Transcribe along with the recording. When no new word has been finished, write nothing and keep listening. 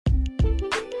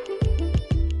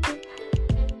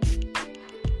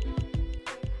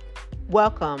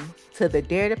Welcome to the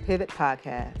Dare to Pivot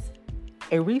podcast,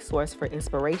 a resource for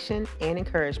inspiration and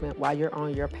encouragement while you're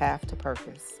on your path to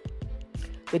purpose.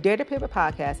 The Dare to Pivot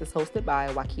podcast is hosted by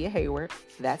Wakia Hayward,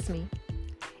 that's me,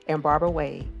 and Barbara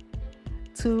Wade,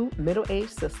 two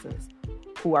middle-aged sisters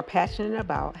who are passionate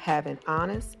about having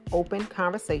honest, open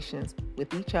conversations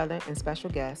with each other and special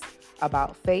guests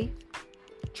about faith,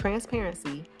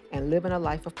 transparency, and living a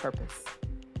life of purpose.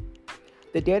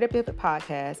 The Dare to Pivot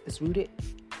podcast is rooted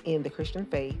in the Christian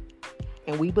faith,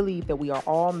 and we believe that we are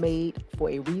all made for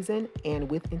a reason and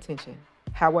with intention.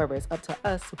 However, it's up to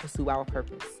us to pursue our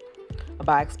purpose.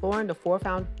 By exploring the four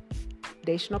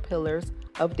foundational pillars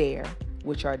of DARE,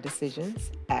 which are decisions,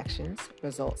 actions,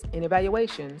 results, and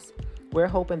evaluations, we're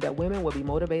hoping that women will be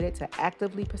motivated to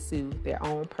actively pursue their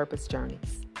own purpose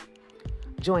journeys.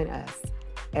 Join us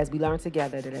as we learn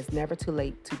together that it's never too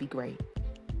late to be great.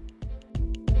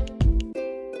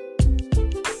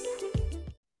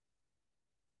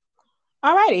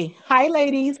 Alrighty. Hi,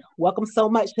 ladies. Welcome so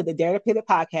much to the Dare to Pivot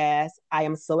podcast. I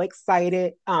am so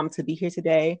excited to be here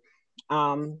today.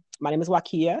 My name is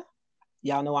Wakia.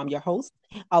 Y'all know I'm your host,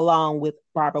 along with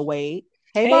Barbara Wade.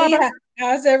 Hey, Barbara.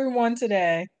 How's everyone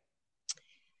today?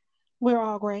 We're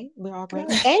all great.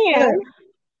 And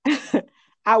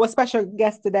our special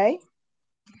guest today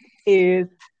is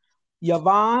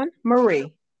Yvonne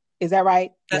Marie. Is that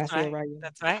right? That's right.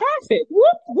 That's right. Perfect.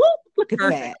 Whoop, whoop. Look at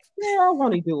that. Girl,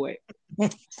 won't he do it?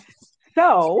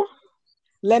 So,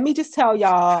 let me just tell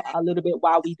y'all a little bit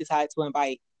why we decided to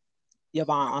invite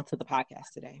Yvonne onto the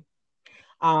podcast today.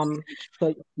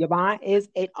 So Yvonne is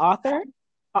an author,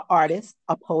 an artist,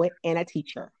 a poet, and a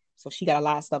teacher. So she got a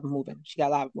lot of stuff moving. She got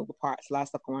a lot of moving parts, a lot of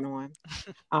stuff going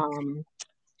on.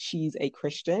 She's a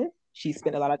Christian. She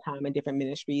spent a lot of time in different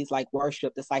ministries like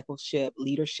worship, discipleship,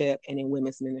 leadership, and in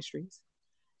women's ministries.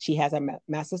 She has a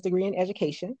master's degree in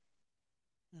education.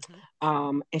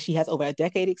 And she has over a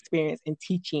decade experience in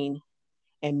teaching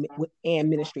and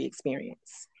ministry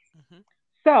experience.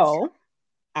 So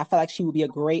I feel like she would be a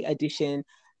great addition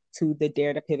to the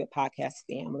Dare to Pivot podcast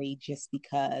family, just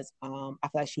because I feel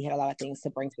like she had a lot of things to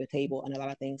bring to the table and a lot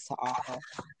of things to offer.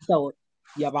 So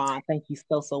Yvonne, thank you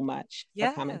so much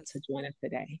for coming to join us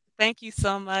today. Thank you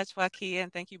so much, Wakia,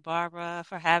 and thank you, Barbara,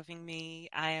 for having me.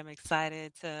 I am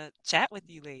excited to chat with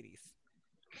you ladies.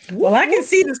 Well, I can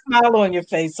see the smile on your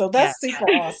face, so that's super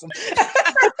awesome.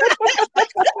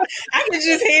 I can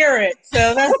just hear it,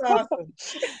 so that's awesome.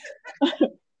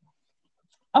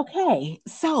 Okay,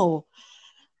 so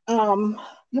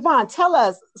Yvonne, tell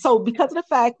us, so because of the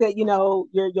fact that, you know,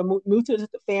 you're new to the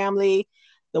family,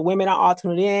 the women are all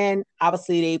tuned in,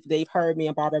 obviously they've heard me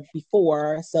and Barbara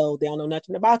before, so they don't know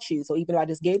nothing about you. So even though I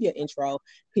just gave you an intro,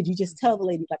 could you just tell the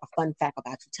ladies like a fun fact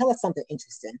about you? Tell us something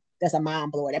interesting that's a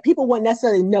mind blower that people wouldn't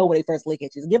necessarily know when they first look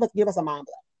at you. Give us a mind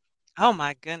blow. Oh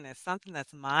my goodness, something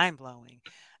that's mind blowing.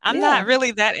 I'm not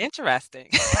really that interesting.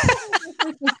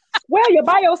 Well, your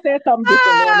bio says something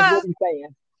different than what we're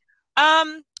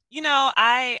saying. You know,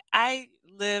 I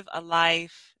live a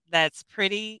life that's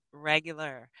pretty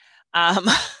regular.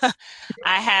 I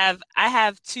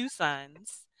have two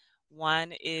sons.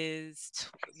 One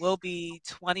will be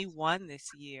 21 this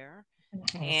year,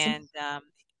 and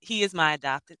he is my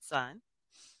adopted son.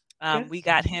 We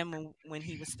got him when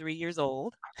he was 3 years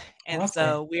old, and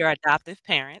so we are adoptive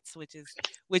parents,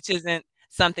 which isn't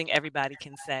something everybody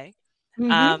can say.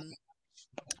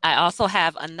 I also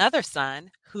have another son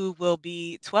who will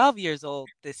be 12 years old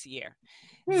this year.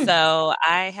 So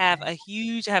I have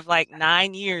like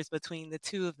 9 years between the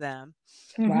two of them.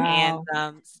 Wow.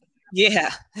 And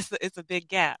it's a big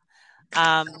gap.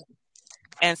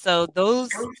 And so those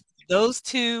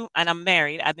two, and I'm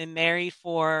married. I've been married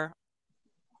for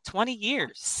 20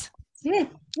 years. It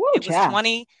was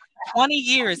 20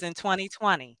 years in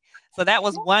 2020. So that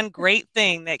was one great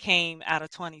thing that came out of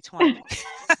 2020.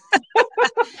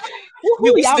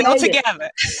 We still together.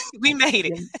 We made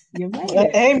it. You made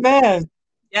it. Amen.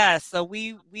 Yeah. So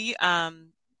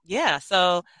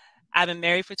so I've been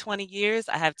married for 20 years.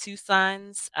 I have two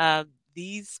sons.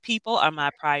 These people are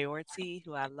my priority,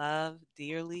 who I love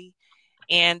dearly.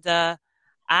 And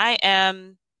I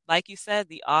am, like you said,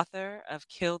 the author of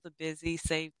Kill the Busy,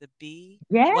 Save the Bee.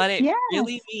 What it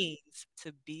really means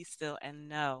to be still and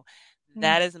know.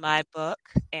 That is my book.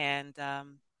 And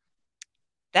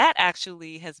that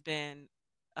actually has been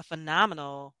a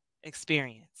phenomenal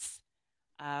experience,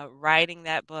 writing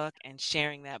that book and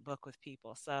sharing that book with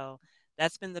people. So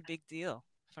that's been the big deal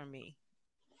for me.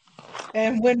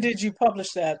 And when did you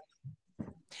publish that?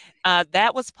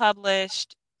 That was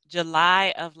published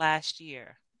July of last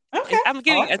year. Okay.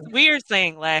 It's weird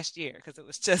saying last year because it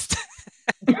was just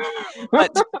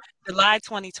But July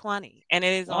 2020, and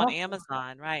it is on Wow,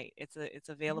 Amazon, right? It's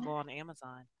available on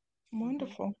Amazon. Hmm.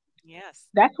 wonderful. Yes.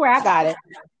 That's where I got it.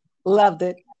 Loved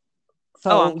it.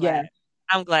 Oh, I'm So glad. yeah,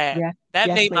 I'm glad. yeah, That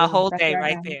yes, made my ma'am. whole That's day where I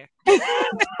right got there. it.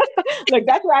 Look,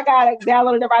 that's where I got it.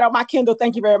 Downloaded it right on my Kindle.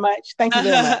 Thank you very much. Thank you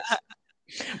very much.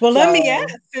 Well, let me So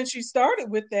ask, since you started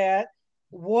with that,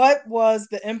 what was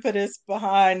the impetus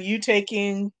behind you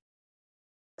taking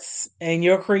and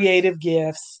your creative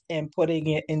gifts and putting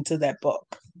it into that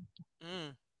book?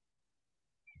 Mm.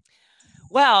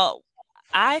 Well,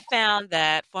 I found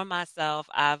that for myself,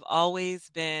 I've always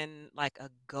been like a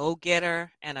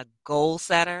go-getter and a goal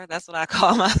setter. That's what I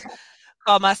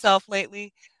call myself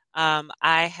lately.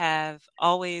 I have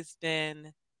always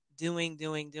been doing,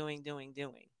 doing, doing, doing,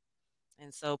 doing.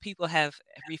 And so people have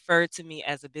referred to me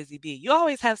as a busy bee. You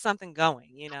always have something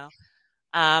going, you know.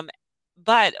 Um,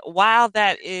 but while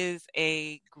that is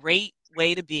a great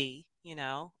way to be, you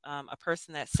know, a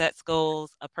person that sets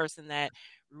goals, a person that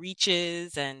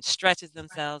reaches and stretches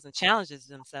themselves and challenges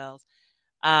themselves,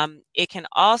 it can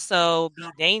also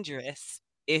be dangerous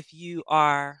if you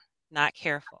are not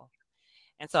careful.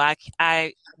 And so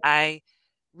I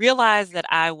realized that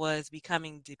I was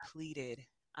becoming depleted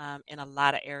in a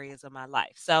lot of areas of my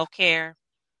life. Self care,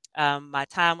 my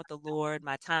time with the Lord,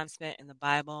 my time spent in the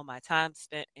Bible, my time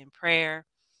spent in prayer.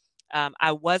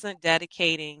 I wasn't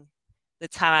dedicating the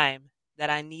time that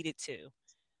I needed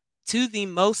to the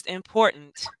most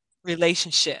important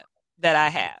relationship that I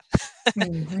have.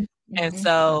 Hmm. And Hmm.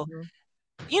 so, mhm.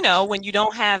 you know, when you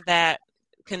don't have that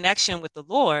connection with the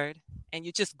Lord and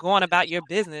you're just going about your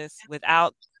business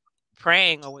without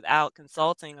praying or without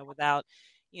consulting or without,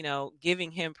 you know,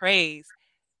 giving him praise,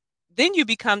 then you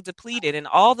become depleted and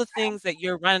all the things that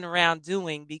you're running around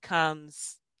doing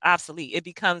becomes obsolete. It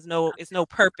becomes it's no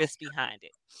purpose behind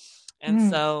it. And Mm.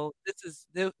 so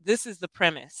this is the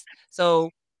premise. So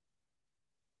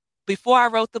before I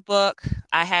wrote the book,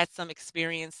 I had some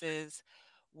experiences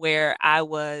where I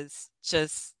was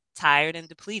just tired and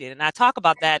depleted. And I talk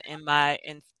about that in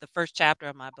the first chapter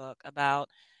of my book about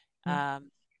um,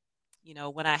 you know,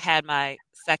 when I had my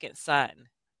second son.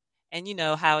 And you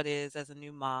know how it is as a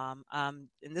new mom. And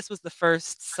this was the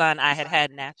first son I had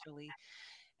had naturally.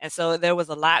 And so there was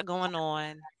a lot going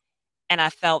on, and I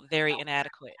felt very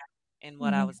inadequate in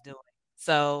what I Mm. was doing.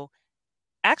 So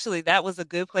actually, that was a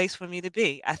good place for me to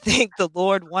be. I think the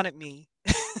Lord wanted me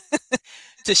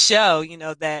to show, you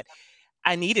know, that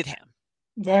I needed him.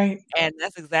 Right. And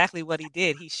that's exactly what he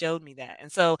did. He showed me that.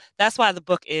 And so that's why the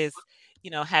book is,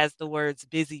 you know, has the words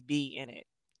busy bee in it.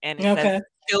 And it says, Okay.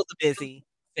 kill the busy,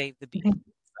 save the bee. Mhm.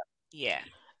 Yeah.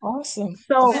 Awesome.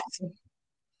 So Awesome.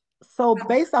 so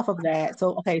based off of that,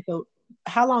 so okay, so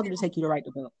how long did it take you to write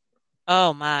the book?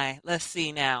 Oh my. Let's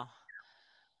see now.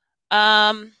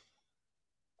 Um,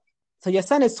 So your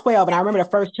son is 12, and I remember the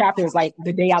first chapter is like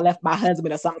the day I left my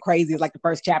husband or something crazy is like the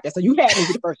first chapter. So you had me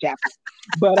with the first chapter.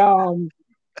 But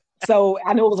so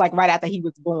I know it was like right after he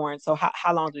was born. So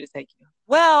how long did it take you?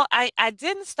 well, I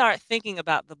didn't start thinking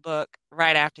about the book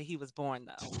right after he was born,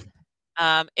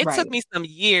 though. It took Right. me some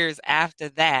years after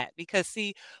that because,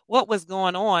 see, what was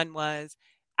going on was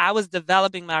I was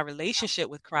developing my relationship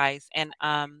with Christ and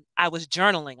I was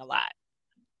journaling a lot.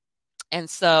 And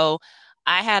so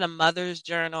I had a mother's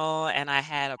journal and I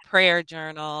had a prayer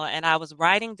journal, and I was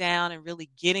writing down and really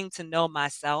getting to know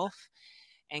myself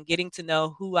and getting to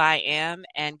know who I am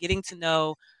and getting to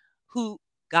know who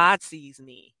God sees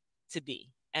me to be.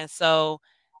 And so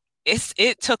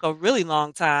it took a really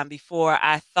long time before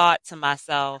I thought to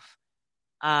myself,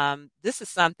 this is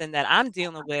something that I'm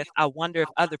dealing with. I wonder if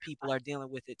other people are dealing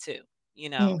with it too, you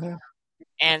know? Hmm.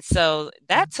 And so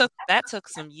that took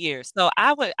some years. So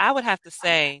I would have to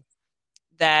say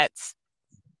that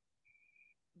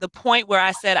the point where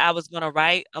I said I was going to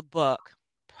write a book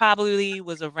probably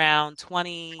was around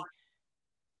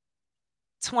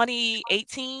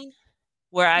 2018,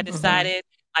 where I Hmm. decided,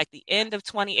 like the end of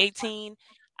 2018,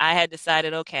 I had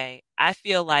decided, okay, I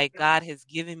feel like God has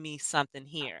given me something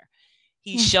here.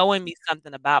 He's showing me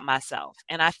something about myself.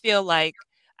 And I feel like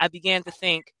I began to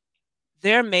think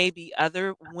there may be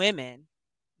other women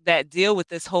that deal with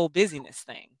this whole busyness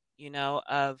thing, you know,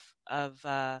 of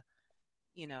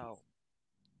you know,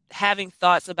 having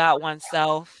thoughts about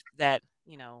oneself that,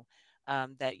 you know,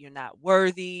 that you're not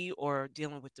worthy or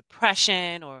dealing with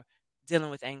depression or dealing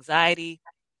with anxiety.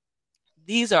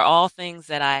 These are all things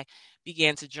that I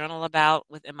began to journal about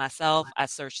within myself. I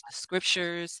searched the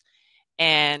scriptures,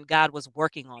 and God was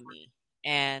working on me.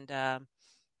 And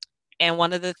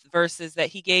one of the verses that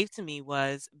He gave to me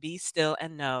was, "Be still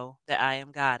and know that I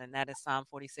am God," and that is Psalm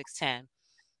 46:10.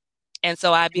 And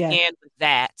so I Yes. began with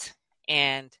that,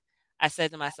 And I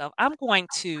said to myself, I'm going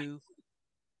to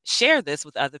share this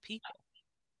with other people.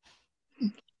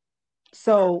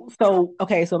 So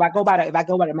okay, so if I go by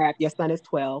the math, your son is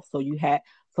 12. So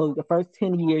the first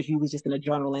 10 years you was just in a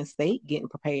journaling state, getting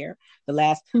prepared. The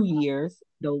last 2 years,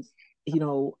 those,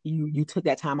 you took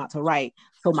that time out to write.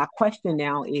 So my question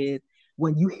now is,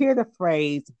 when you hear the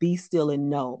phrase "be still and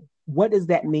know," what does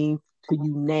that mean to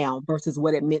you now versus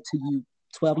what it meant to you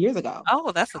 12 years ago?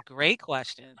 Oh, that's a great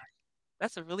question.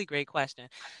 That's a really great question.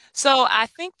 So I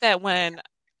think that when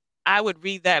I would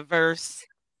read that verse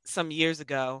some years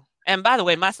ago, and by the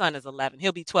way, my son is 11.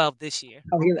 He'll be 12 this year.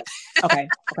 Oh, okay,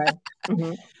 okay.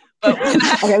 Mm-hmm. But when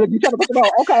Okay, look, you trying to put them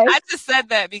on. Okay, I just said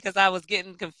that because I was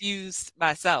getting confused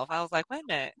myself. I was like, wait a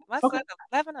minute, my okay. son is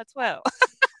 11 or 12?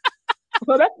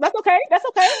 So that's okay. That's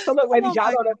okay. So look, ladies, Oh y'all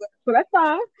my know that. goodness. So that's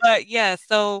fine. But yeah,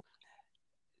 so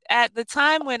at the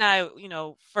time when I,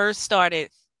 first started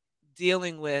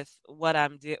dealing with what I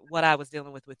was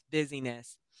dealing with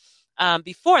busyness,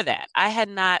 before that, I had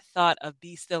not thought of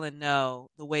be still and know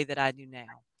the way that I do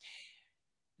now.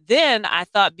 Then I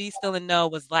thought be still and know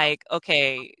was like,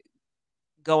 okay,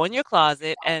 go in your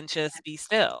closet and just be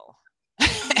still.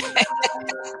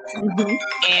 Mm-hmm.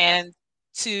 And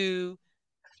to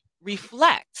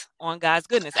reflect on God's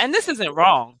goodness. And this isn't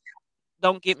wrong.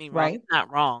 Don't get me wrong. Right. It's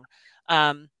not wrong.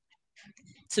 Um,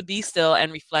 to be still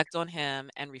and reflect on Him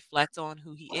and reflect on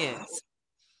who He is.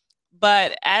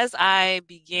 But as I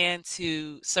began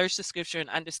to search the scripture and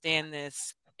understand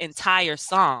this entire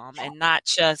psalm and not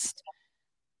just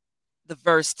the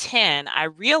verse 10, I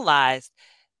realized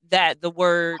that the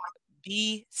word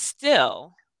be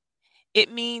still,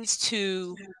 it means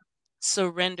to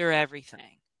surrender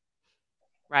everything,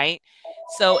 right?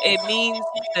 So it means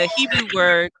the Hebrew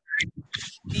word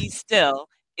be still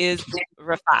is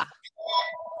rafa,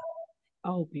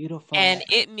 Oh, beautiful. and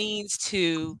it means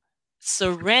to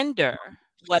surrender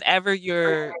whatever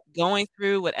you're going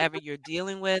through, whatever you're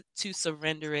dealing with, to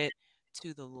surrender it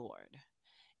to the Lord.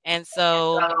 And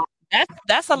so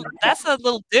that's a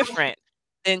little different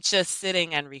than just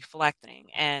sitting and reflecting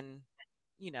and,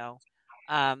 you know,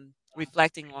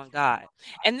 reflecting on God.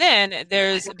 And then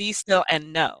there's be still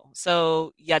and know.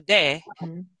 So yadeh,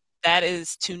 Mhm. that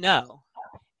is to know.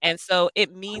 And so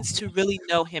it means to really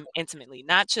know Him intimately,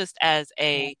 not just as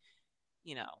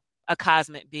you know, a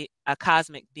cosmic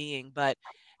being, but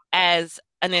as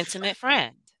an intimate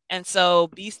friend. And so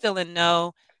be still and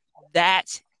know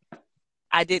that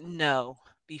I didn't know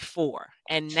before.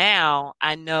 And now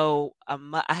I know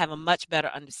I have a much better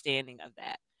understanding of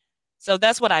that. So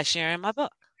that's what I share in my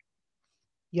book.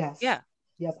 Yes. Yeah.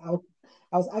 Yes.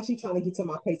 I was actually trying to get to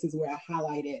my places where I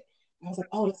highlighted. I was like,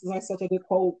 oh, this is like such a good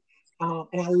quote.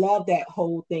 And I love that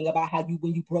whole thing about how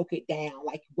when you broke it down,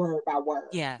 like word by word,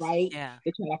 Yes. right? Yeah.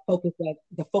 They try to focus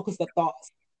the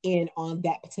thoughts in on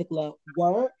that particular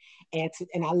word. And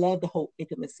I love the whole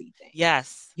intimacy thing.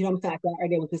 Yes. You know what I'm saying? I thought right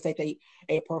there was just such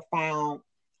a profound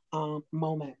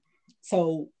moment.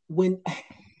 So when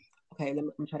okay, let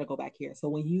me try to go back here. So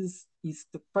when you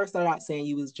first started out saying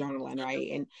you was journaling,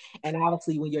 right? And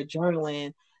obviously when you're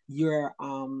journaling, you're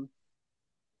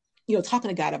talking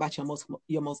to God about your most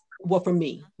well, for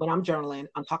me, when I'm journaling,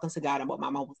 I'm talking to God about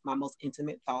my most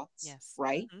intimate thoughts, Yes.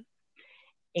 right?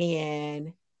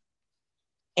 Mhm.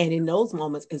 And in those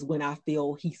moments is when I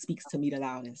feel He speaks to me the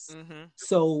loudest. Mhm.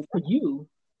 So for you,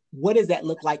 what does that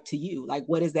look like to you? Like,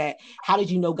 what is that? How did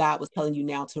you know God was telling you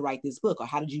now to write this book? Or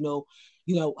how did you know,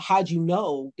 how did you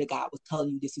know that God was telling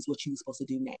you this is what you were supposed to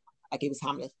do now? Like it was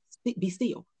time to be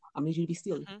still. I need you to be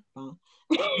still. Mhm.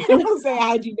 You know what I'm saying?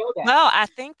 How did you know that? Well, I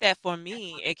think that for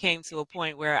me, it came to a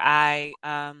point where I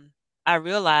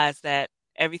realized that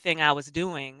everything I was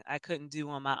doing, I couldn't do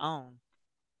on my own.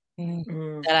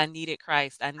 Mm-hmm. That I needed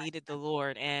Christ, I needed the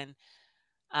Lord, and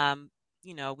um,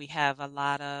 we have a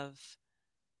lot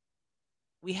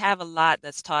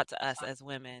that's taught to us as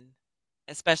women,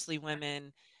 especially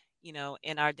women,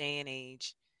 in our day and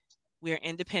age. We're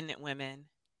independent women.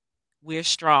 We're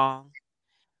strong.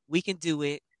 We can do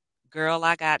it. Girl,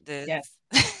 I got this. Yes,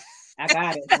 I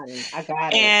got it, honey. I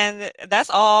got it. And that's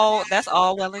all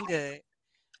well and good.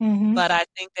 Mm-hmm. But I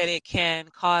think that it can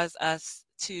cause us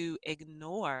to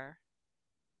ignore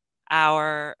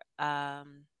our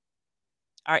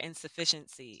our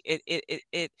insufficiency.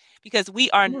 It because we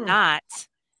are Mm. not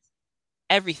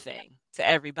everything to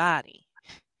everybody.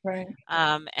 Right.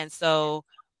 And so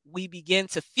we begin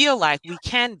to feel like we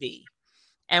can be.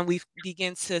 And we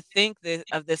begin to think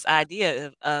of this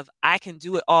idea of I can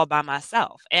do it all by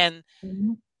myself. And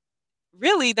Mm-hmm.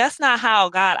 really, that's not how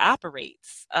God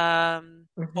operates.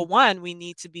 Mm-hmm. For one, we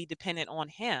need to be dependent on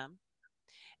Him.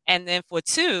 And then for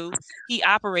two, he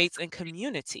operates in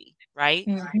community, right?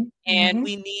 Mm-hmm. And Mm-hmm.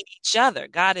 we need each other.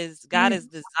 God has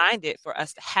designed it for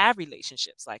us to have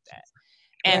relationships like that.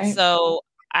 And Right. so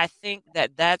I think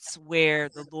that that's where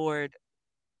the Lord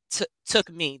took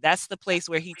me. That's the place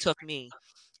where he took me,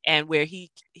 and where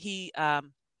he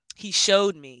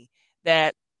showed me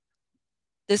that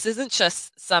this isn't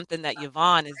just something that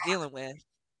Yvonne is dealing with.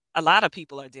 A lot of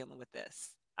people are dealing with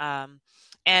this. And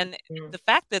Mm. the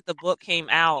fact that the book came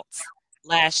out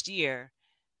last year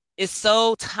is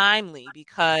so timely,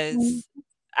 because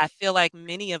I feel like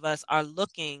many of us are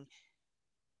looking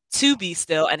to be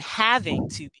still and having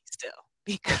to be still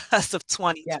because of Yeah.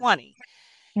 2020.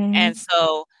 And Mm-hmm.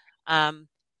 so, um,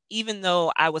 even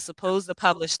though I was supposed to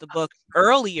publish the book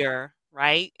earlier,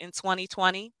 right, in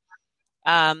 2020,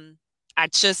 um, I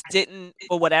just didn't,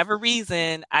 for whatever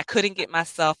reason, I couldn't get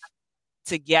myself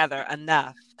together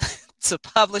enough to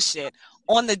publish it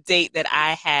on the date that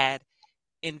I had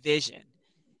envisioned.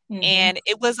 Mm-hmm. And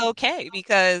it was okay,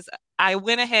 because I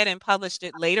went ahead and published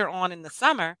it later on in the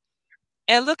summer,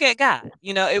 and look at God.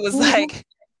 It was Mm-hmm. like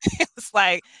it was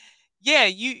like, yeah,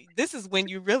 this is when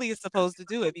you really are supposed to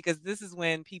do it, because this is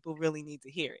when people really need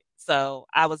to hear it. So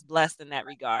I was blessed in that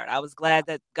regard. I was glad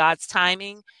that God's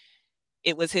timing,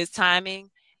 it was his timing.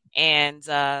 And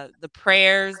the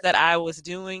prayers that I was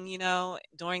doing,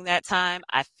 during that time,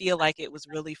 I feel like it was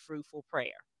really fruitful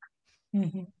prayer.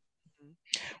 Mm-hmm.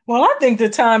 Well, I think the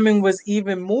timing was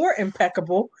even more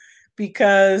impeccable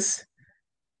because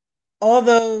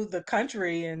although the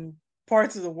country and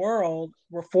parts of the world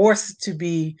were forced to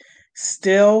be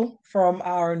still from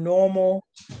our normal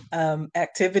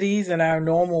activities and our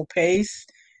normal pace,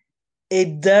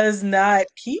 it does not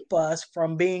keep us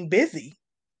from being busy.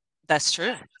 That's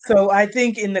true. So I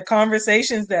think in the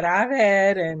conversations that I've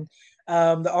had and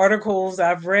the articles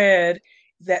I've read,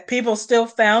 that people still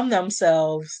found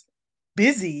themselves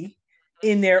busy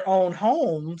in their own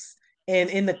homes and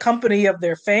in the company of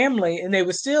their family, and they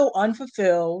were still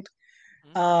unfulfilled.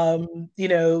 Mhm. You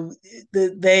know,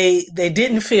 they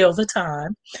didn't feel the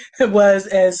time was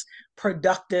as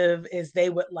productive as they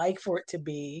would like for it to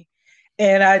be,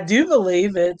 and I do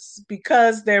believe it's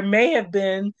because there may have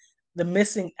been the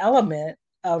missing element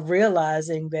of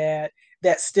realizing that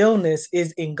that stillness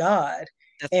is in God,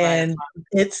 That's right. and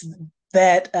it's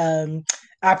that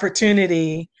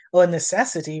opportunity or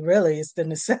necessity, really it's the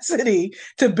necessity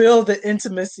to build the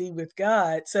intimacy with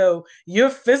God. So your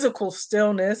physical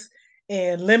stillness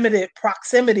and limited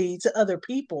proximity to other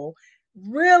people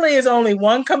really is only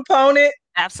one component.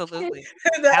 Absolutely.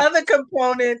 The other Absolutely.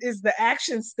 component is the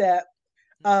action step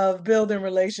of building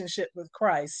relationship with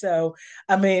Christ. So,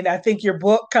 I mean, I think your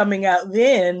book coming out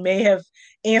then may have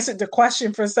answered the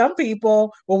question for some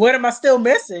people. Well, what am I still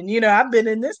missing? I've been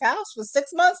in this house for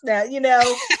 6 months now.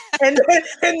 And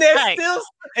and Right.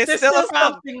 It's there's still a still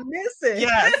problem. something missing.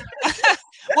 Yes.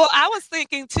 Well, I was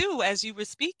thinking too, as you were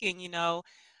speaking, I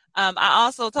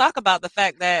also talk about the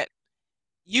fact that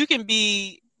you can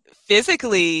be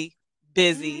physically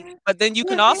busy, but then you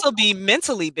can also be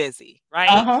mentally busy, right?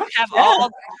 Uh-huh. You have Yeah.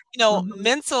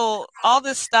 Mhm. all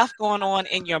this stuff going on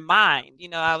in your mind.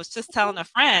 I was just telling a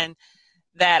friend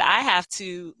that I have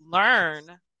to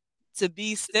learn to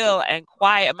be still and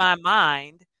quiet my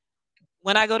mind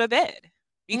when I go to bed,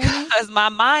 Mm-hmm. because my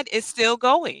mind is still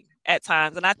going at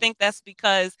times. And I think that's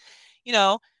because, you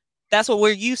know, that's what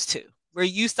we're used to. We're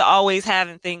used to always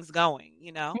having things going.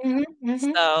 Mm-hmm.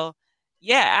 Mm-hmm. So,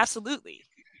 yeah, absolutely.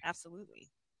 Absolutely.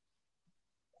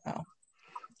 Oh.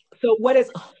 So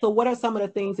what are some of the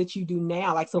things that you do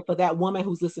now? Like, so for that woman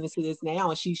who's listening to this now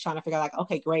and she's trying to figure out, like,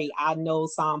 okay, great, I know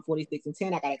Psalm 46 and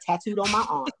 10. I got it tattooed on my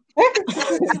arm.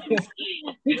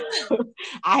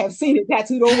 I have seen it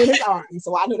tattooed on his arm,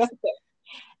 so I know that's the thing.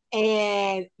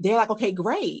 And they're like, okay,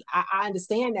 great, I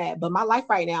understand that, but my life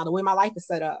right now, the way my life is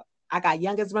set up, I got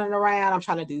youngest running around. I'm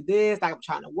trying to do this. Like, I'm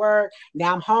trying to work.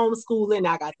 Now I'm homeschooling.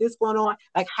 Now I got this going on.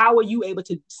 Like, how are you able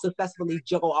to successfully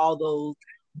juggle all those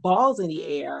balls in the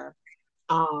Mm. air,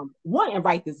 one, and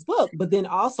write this book, but then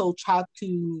also try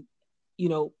to, you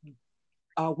know,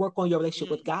 work on your relationship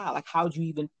with Mm. God? Like, how do you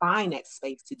even find that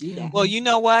space to do that? Well, Mm-hmm. you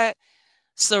know what?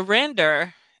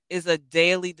 Surrender is a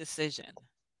daily decision.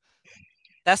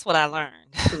 That's what I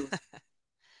learned. True.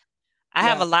 I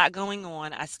have a Yes. lot going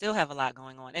on. I still have a lot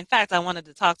going on. In fact, I wanted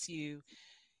to talk to you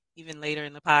even later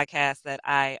in the podcast that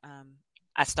I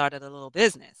started a little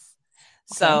business.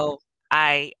 Okay. So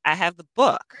I have the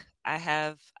book. I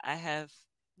have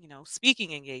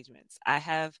speaking engagements. I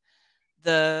have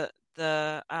the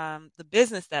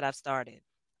business that I've started.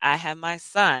 I have my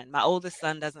son. My oldest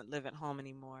son doesn't live at home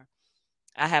anymore.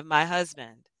 I have my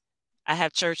husband. I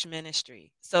have church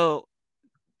ministry. So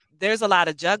there's a lot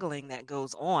of juggling that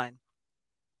goes on,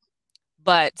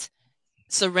 but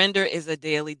surrender is a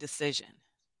daily decision.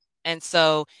 And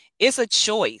so it's a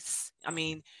choice. I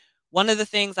mean, one of the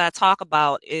things I talk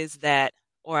about is that,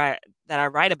 that I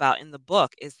write about in the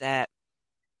book is that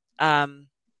I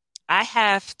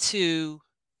have to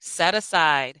set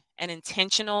aside an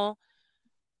intentional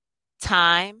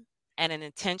time and an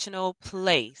intentional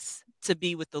place to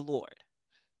be with the Lord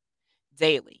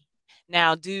daily.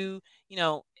 Now,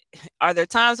 are there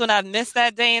times when I've missed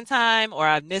that day and time or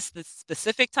I've missed the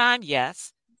specific time?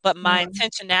 Yes. But my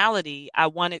intentionality, I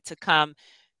want it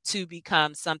to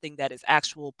become something that is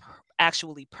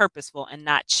actually purposeful and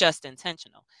not just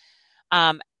intentional.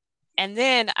 And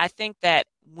then I think that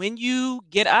when you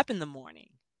get up in the morning,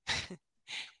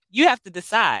 you have to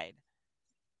decide,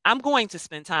 I'm going to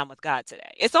spend time with God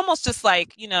today. It's almost just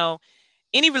like,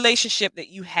 any relationship that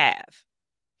you have,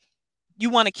 you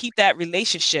want to keep that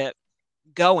relationship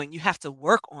going. You have to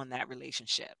work on that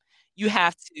relationship. You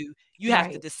have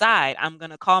to decide, I'm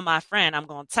going to call my friend. I'm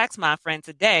going to text my friend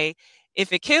today.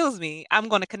 If it kills me, I'm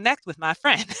going to connect with my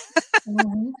friend.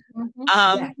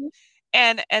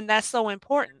 And that's so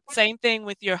important. Same thing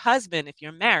with your husband if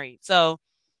you're married. So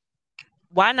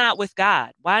why not with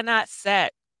God? Why not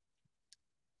set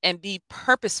and be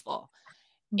purposeful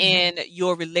in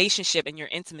your relationship and your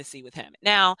intimacy with him?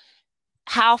 Now,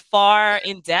 how far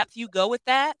in depth you go with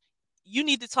that, you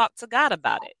need to talk to God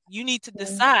about it. You need to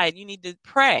decide. You need to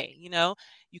pray. You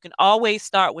can always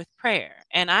start with prayer.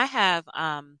 And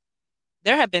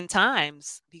there have been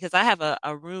times, because I have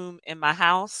a room in my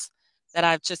house that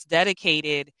I've just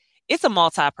dedicated. It's a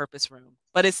multi-purpose room,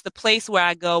 but it's the place where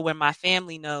I go when my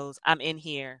family knows I'm in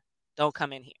here. Don't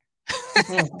come in here.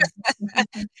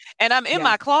 And I'm in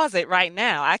my closet right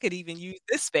now. I could even use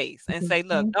this space and say,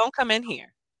 look, don't come in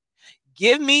here.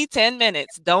 Give me 10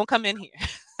 minutes. Don't come in here.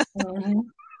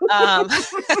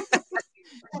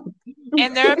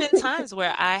 And there have been times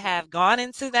where I have gone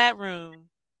into that room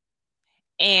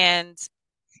and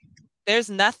there's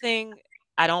nothing.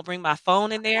 I don't bring my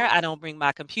phone in there. I don't bring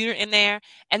my computer in there.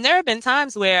 And there have been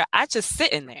times where I just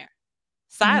sit in there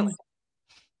silent,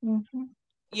 and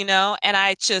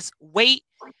I just wait.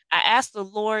 I ask the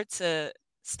Lord to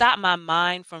stop my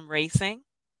mind from racing.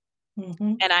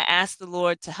 And I ask the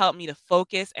Lord to help me to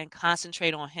focus and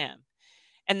concentrate on him.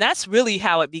 And that's really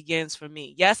how it begins for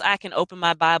me. Yes, I can open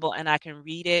my Bible and I can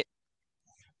read it.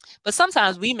 But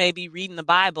sometimes we may be reading the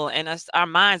Bible and our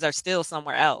minds are still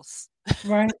somewhere else.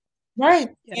 Right.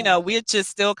 We're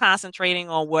just still concentrating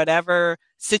on whatever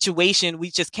situation we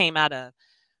just came out of.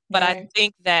 But I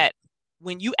think that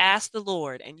when you ask the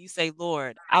Lord and you say,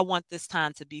 Lord, I want this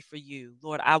time to be for you.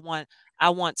 Lord, I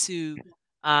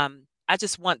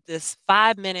just want this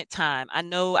 5-minute time. I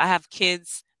know I have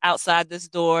kids outside this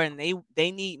door and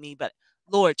they need me, but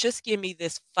Lord, just give me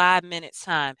this 5 minutes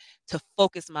time to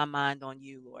focus my mind on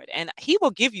you, Lord. And he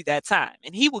will give you that time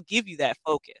and he will give you that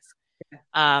focus.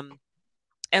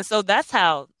 And so that's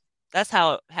how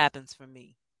it happens for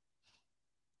me.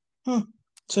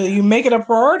 So you make it a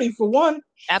priority for one.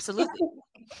 Absolutely.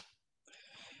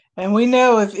 And we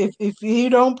know if you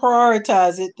don't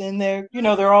prioritize it, then there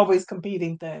are always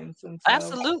competing things. And so,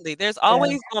 absolutely. There's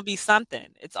always going to be something.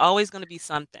 It's always going to be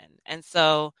something. And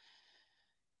so,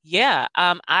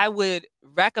 I would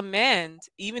recommend,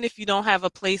 even if you don't have a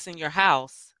place in your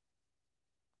house,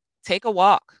 take a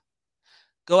walk,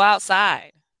 go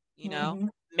outside,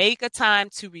 make a time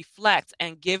to reflect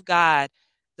and give God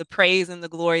the praise and the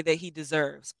glory that he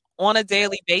deserves on a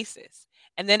daily basis.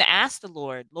 And then ask the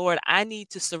Lord, I need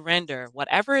to surrender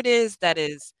whatever it is that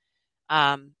is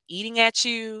eating at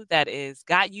you, that is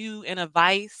got you in a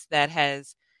vice, that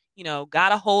has,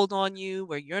 got a hold on you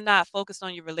where you're not focused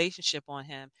on your relationship on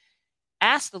him.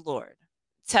 Ask the Lord,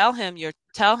 tell him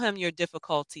your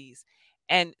difficulties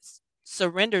and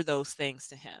surrender those things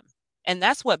to him. And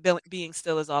that's what being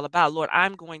still is all about. Lord,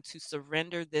 I'm going to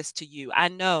surrender this to you. I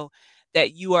know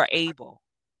that you are able.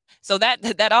 So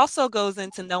that also goes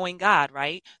into knowing God,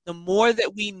 right? The more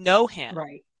that we know him,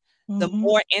 the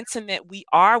more intimate we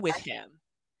are with him,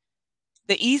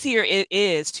 the easier it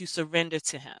is to surrender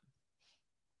to him.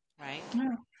 Right?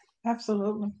 Yeah,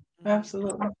 absolutely.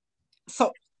 Absolutely.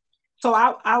 So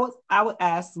I would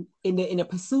ask, in the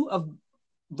pursuit of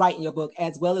writing your book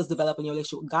as well as developing your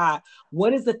relationship with God,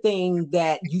 what is the thing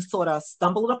that you sort of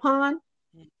stumbled upon?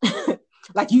 It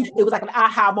was like an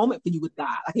aha moment for you with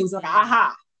God. Like it was like an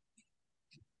aha.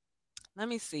 Let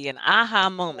me see, an aha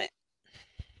moment.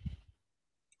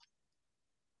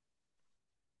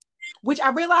 Which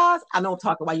I realize, I know I'm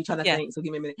talking while you're trying to think, so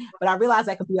give me a minute. But I realize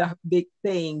that could be a big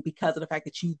thing because of the fact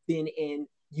that you've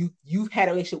had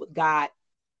a relationship with God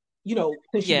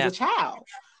since she was a child.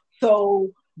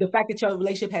 So the fact that your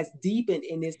relationship has deepened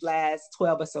in this last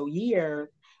 12 or so years,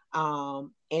 and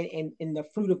the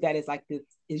fruit of that is like this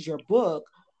is your book.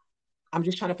 I'm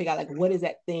just trying to figure out, like, what is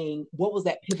that thing? What was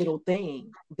that pivotal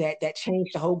thing that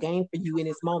changed the whole game for you in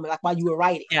this moment? Like, while you were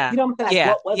writing, Yeah. you know what I'm saying?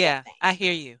 Like, what was that thing? I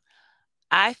hear you.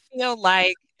 I feel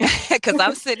like, because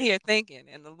I'm sitting here thinking,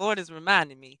 and the Lord is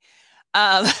reminding me.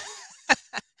 I'm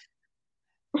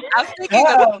thinking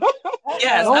of,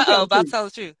 yes, but I'll tell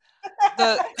the truth.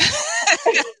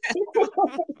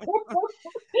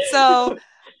 So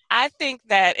I think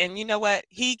that, and you know what?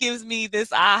 He gives me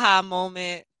this aha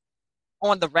moment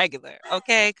on the regular,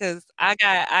 okay? Because I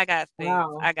got things.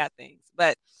 Wow. I got things.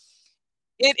 But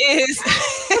it is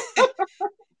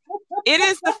it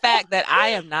is the fact that I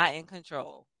am not in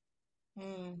control.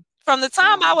 From the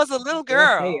time I was a little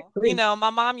girl, my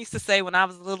mom used to say when I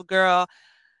was a little girl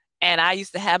and I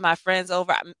used to have my friends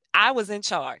over, I was in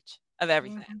charge of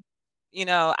everything.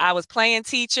 I was playing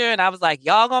teacher and I was like,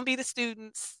 y'all gonna be the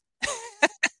students.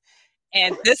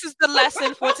 And this is the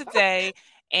lesson for today.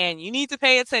 And you need to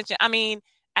pay attention. I mean,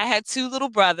 I had 2 little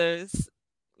brothers.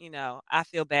 I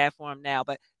feel bad for them now,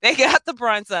 but they got the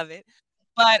brunt of it.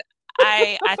 But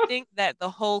I think that the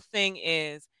whole thing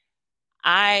is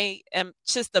I am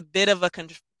just a bit of a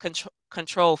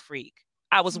control freak.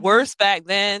 I was worse back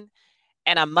then,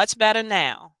 and I'm much better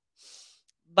now.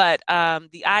 But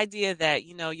the idea that,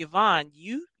 Yvonne,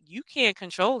 you can't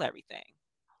control everything.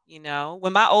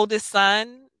 When my oldest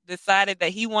son decided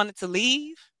that he wanted to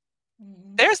leave,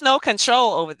 there's no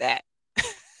control over that.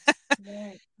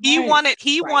 Right. He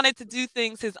wanted to do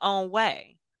things his own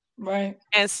way. Right.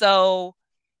 And so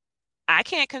I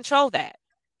can't control that.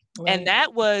 Right. And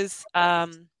that was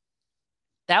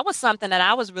something that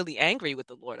I was really angry with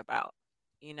the Lord about,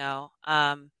 because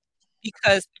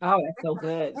that's so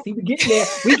good. See, we getting there.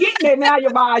 We getting there now,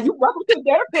 Yvonne. You welcome to the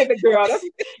Dare to Pivot, girl.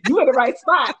 You in the right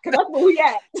spot, because that's where we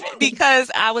at.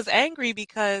 Because I was angry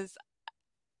because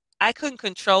I couldn't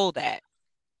control that.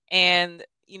 And,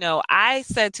 I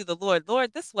said to the Lord,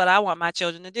 this is what I want my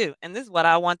children to do. And this is what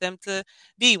I want them to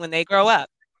be when they grow up.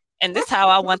 And this is how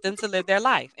I want them to live their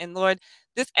life. And Lord,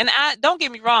 don't get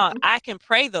me wrong, I can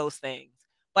pray those things,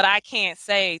 but I can't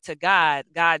say to God,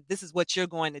 this is what you're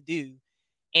going to do.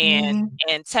 And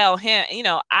tell him,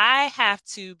 I have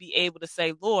to be able to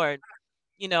say, Lord,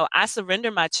 I surrender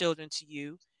my children to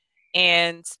you,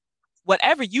 and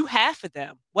whatever you have for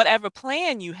them, whatever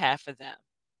plan you have for them,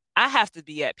 I have to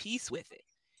be at peace with it.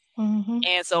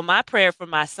 And so my prayer for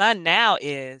my son now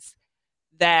is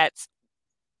that,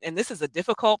 and this is a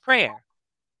difficult prayer,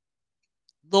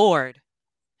 Lord,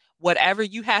 whatever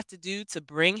you have to do to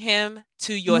bring him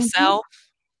to yourself,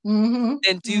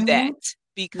 then do that,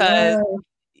 because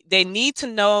he needs to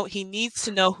know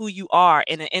who you are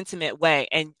in an intimate way.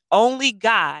 And only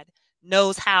God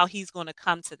knows how he's going to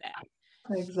come to that.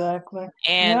 Exactly.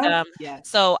 And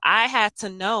so I had to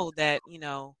know that,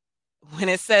 when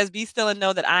it says be still and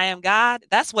know that I am God,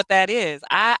 that's what that is.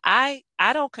 I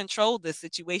don't control this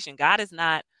situation. God is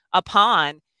not a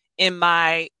pawn in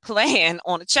my plan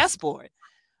on a chessboard.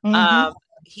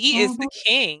 He is the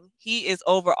king. He is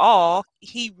over all.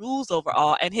 He rules over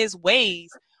all, and his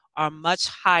ways are much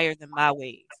higher than my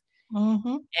ways.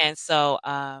 And so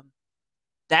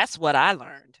that's what I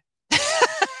learned.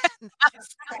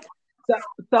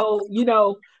 So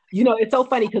it's so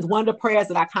funny, because one of the prayers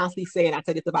that I constantly say, and I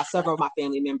say this about several of my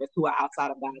family members who are outside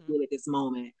of God's will at this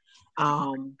moment,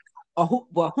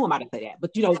 who am I to say that?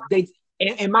 But they,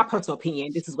 in my personal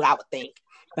opinion, this is what I would think.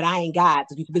 But I ain't God,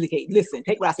 so you can really listen.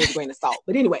 Take what I say with a grain of salt.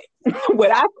 But anyway,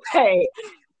 what I say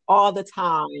all the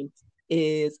time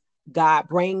is, God,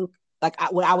 bring,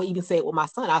 what I would even say it with my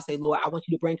son. I'll say, Lord, I want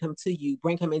you to bring him into you,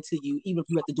 bring him into you, even if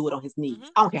you have to do it on his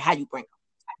knees. I don't care how you bring him.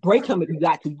 Break him if you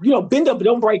got to. Bend up, but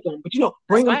don't break him. But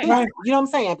bring him. Right. You know what I'm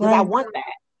saying? Because I want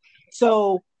that.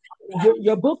 So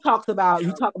your book talk about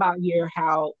here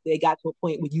how they got to a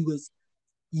point where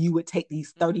you would take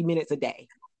these 30 minutes a day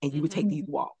and you would take these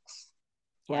walks,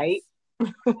 right?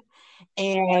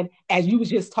 And as you was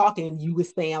just talking, you were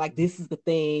saying, like, this is the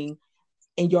thing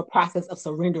in your process of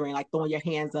surrendering, like throwing your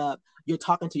hands up, you're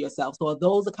talking to yourself. So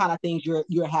those are the kind of things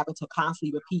you're having to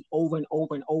constantly repeat over and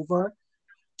over and over,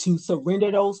 to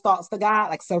surrender those thoughts to God,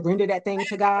 like surrender that thing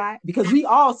to God. Because we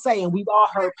all say, and we've all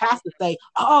heard pastors say,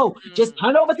 just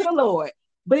turn it over to the Lord.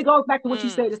 But it goes back to what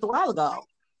you said just a while ago. As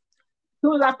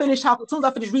soon as I finish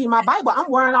reading my Bible,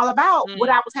 I'm worrying all about what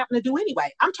I was having to do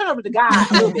anyway. I'm turning over to God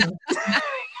a little bit.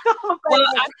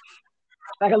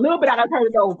 Like a little bit, I done turned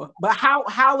it over. But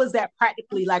how is that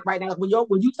practically like right now? When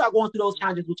you start going through those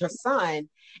challenges with your son,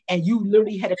 and you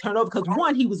literally had to turn over because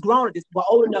one, he was grown at this, but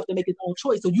old enough to make his own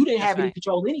choice, so you didn't have any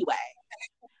control anyway.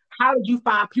 How did you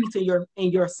find peace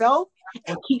in yourself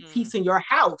and keep peace in your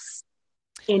house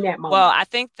in that moment? Well, I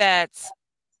think that's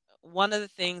one of the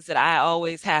things that I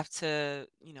always have to,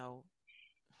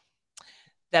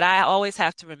 that I always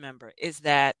have to remember is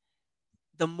that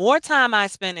the more time I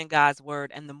spend in God's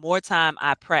word and the more time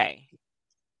I pray,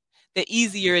 the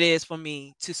easier it is for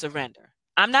me to surrender.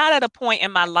 I'm not at a point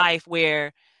in my life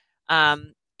where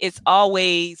it's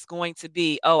always going to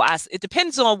be, it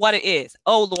depends on what it is.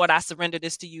 Oh Lord, I surrender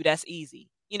this to you. That's easy.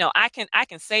 I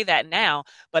can say that now,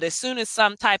 but as soon as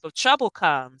some type of trouble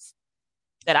comes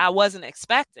that I wasn't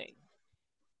expecting,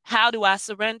 how do I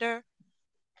surrender?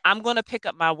 I'm going to pick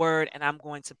up my word and I'm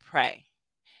going to pray.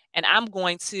 And I'm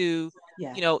going to,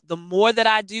 the more that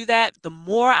I do that, the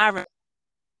more I remember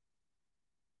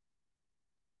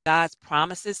God's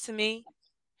promises to me,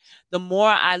 the more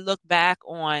I look back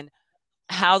on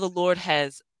how the Lord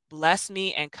has blessed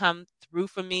me and come through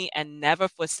for me and never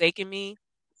forsaken me,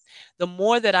 the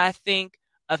more that I think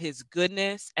of his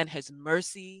goodness and his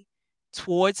mercy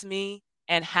towards me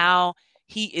and how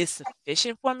he is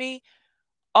sufficient for me,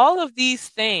 all of these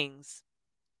things,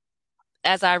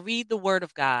 as I read the word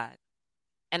of God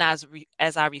and as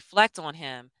I reflect on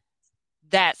him,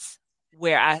 that's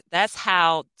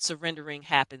how surrendering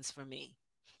happens for me.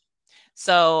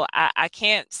 So I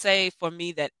can't say for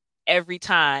me that every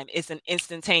time it's an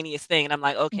instantaneous thing and I'm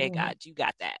like, okay, God, you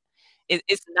got that.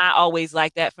 It's not always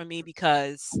like that for me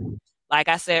because, like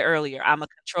I said earlier, I'm a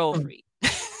control freak.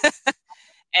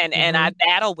 and I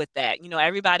battle with that.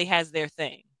 Everybody has their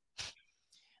thing.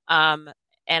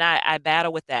 And I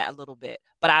battle with that a little bit.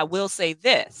 But I will say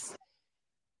this,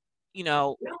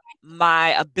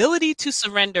 my ability to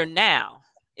surrender now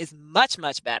is much,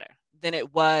 much better than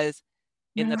it was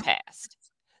in the past.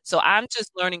 So I'm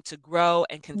just learning to grow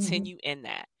and continue in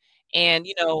that. And,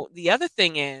 the other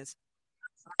thing is,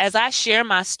 as I share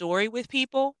my story with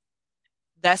people,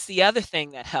 that's the other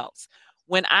thing that helps.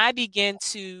 When I begin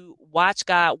to watch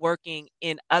God working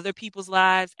in other people's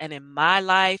lives and in my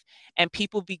life, and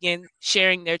people begin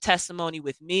sharing their testimony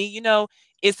with me,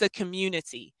 it's a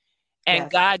community. And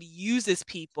God uses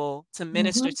people to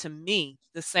minister to me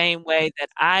the same way that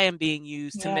I am being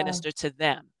used to minister to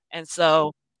them. And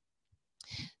so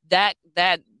that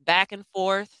back and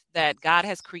forth that God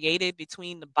has created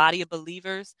between the body of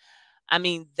believers, I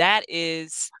mean, that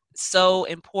is so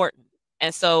important.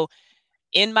 And so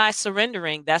in my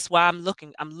surrendering, that's why I'm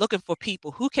looking for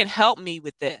people who can help me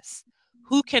with this,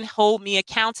 who can hold me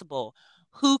accountable,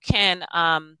 who can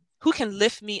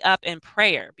lift me up in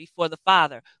prayer before the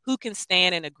Father, who can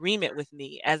stand in agreement with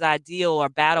me as I deal or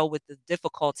battle with the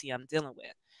difficulty I'm dealing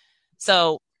with.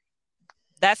 So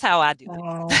that's how I do it.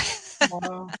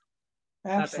 Wow.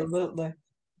 Absolutely.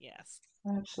 Yes.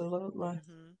 Absolutely.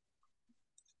 Mm-hmm.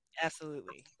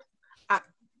 Absolutely.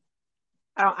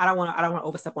 I don't want to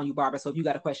overstep on you, Barbara. So if you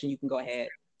got a question, you can go ahead.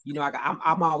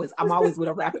 I'm always with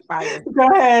a rapid fire. Go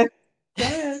ahead. Go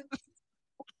ahead.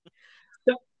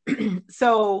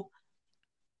 So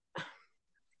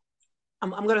I'm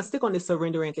going to stick on this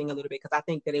surrendering thing a little bit because I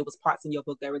think that it was parts in your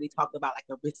book that really talked about like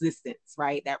the resistance,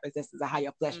 right? That resistance of how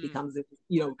your flesh becomes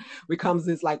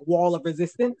this like wall of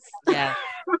resistance. Yeah.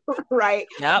 Right.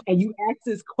 Yep. And you asked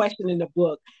this question in the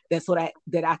book that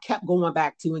I kept going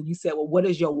back to, and you said, well, what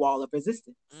is your wall of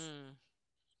resistance?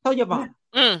 Tell your mom.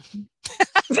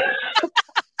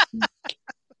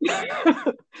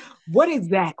 What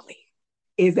exactly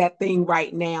is that thing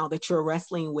right now that you're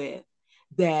wrestling with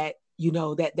that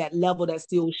that level that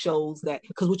still shows that,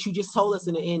 because what you just told us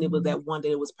in the end, it was that one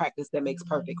that it was practice that makes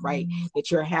perfect, right?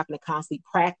 That you're having to constantly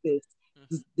practice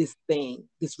this thing,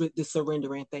 this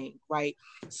surrendering thing, right?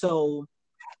 So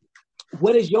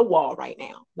what is your wall right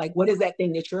now? Like, what is that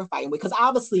thing that you're fighting with? Because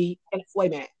obviously, and wait a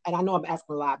minute, and I know I'm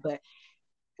asking a lot, but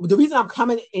the reason I'm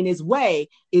coming in this way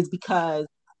is because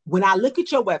when I look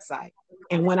at your website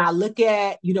and when I look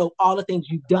at, all the things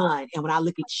you've done, and when I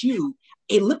look at you,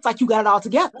 it looks like you got it all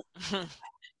together.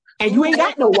 And you ain't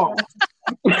got no wall.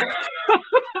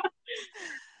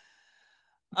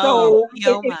 So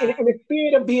in the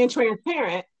spirit of being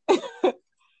transparent,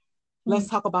 let's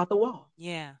talk about the wall.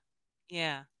 Yeah.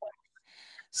 Yeah.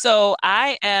 So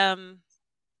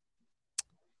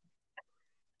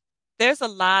there's a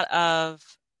lot of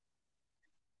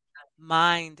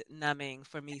mind numbing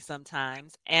for me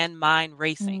sometimes and mind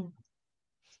racing.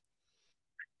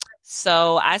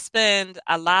 So I spend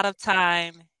a lot of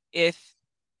time, if,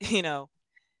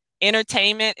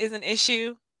 entertainment is an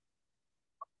issue,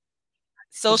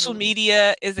 social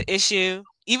media is an issue.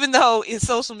 Even though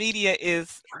social media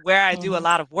is where I do a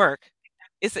lot of work,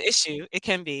 it's an issue. It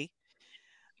can be.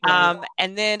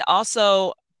 And then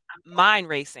also mind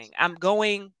racing.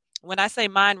 When I say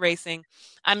mind racing,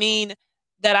 I mean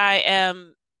that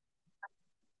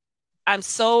I'm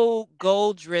so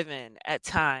goal driven at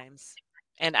times.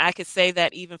 And I could say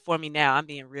that even for me now. I'm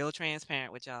being real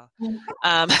transparent with y'all.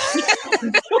 Thank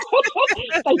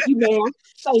you, ma'am.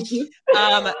 Thank you.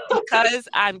 Because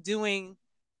I'm doing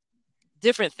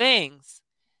different things,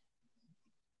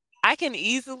 I can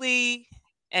easily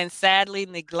and sadly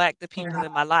neglect the people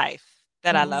in my life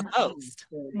that I love most.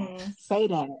 Say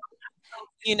that.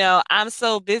 I'm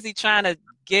so busy trying to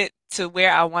get to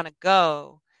where I want to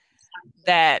go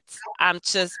that I'm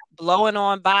just blowing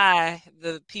on by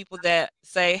the people that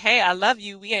say, "Hey, I love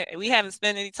you. We haven't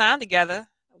spent any time together.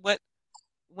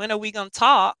 When are we gonna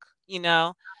talk?" And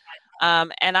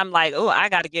I'm like, "Oh, I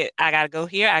gotta go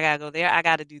here. I gotta go there. I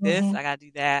gotta do this. I gotta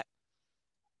do that."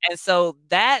 And so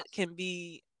that can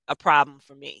be a problem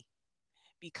for me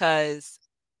because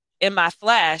in my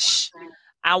flesh,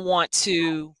 I want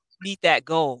to meet that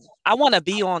goal. I want to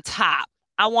be on top.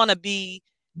 I want to be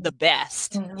the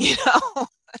best,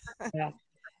 Yeah.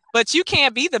 But you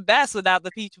can't be the best without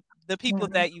the people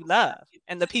that you love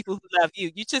and the people who love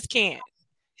you. You just can't.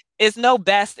 It's no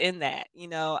best in that,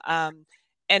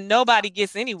 and nobody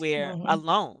gets anywhere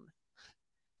alone.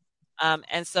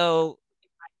 And so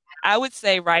I would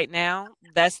say right now,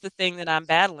 that's the thing that I'm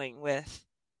battling with,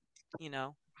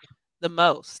 the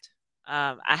most.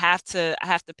 I have to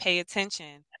pay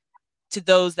attention to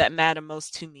those that matter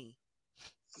most to me.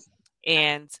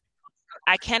 And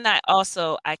I cannot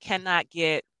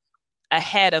get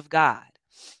ahead of God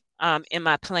in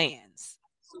my plans.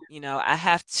 I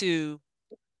have to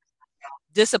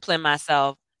discipline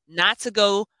myself not to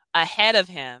go ahead of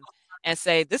him and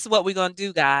say, "This is what we're going to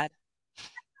do, God."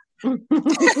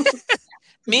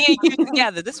 Me and you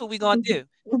together, this is what we're going to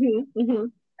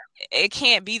do. It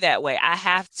can't be that way. I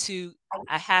have to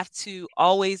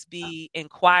always be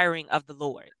inquiring of the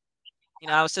Lord.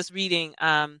 I was just reading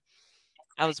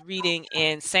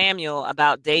in Samuel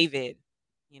about David,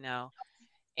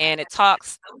 and it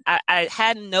talks, I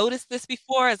hadn't noticed this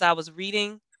before as I was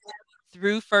reading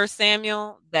through 1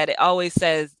 Samuel, that it always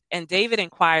says, "And David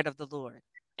inquired of the Lord,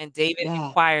 and David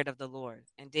inquired of the Lord,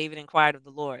 and David inquired of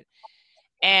the Lord."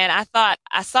 And I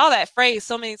saw that phrase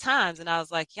so many times, and I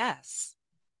was like, yes,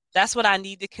 that's what I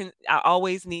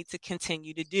always need to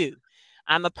continue to do.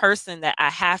 I'm a person that I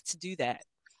have to do that.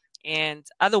 And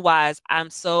otherwise, I'm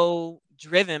so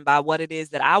driven by what it is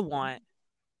that I want,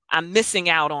 I'm missing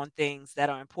out on things that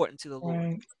are important to the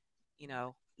Lord.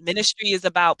 Ministry is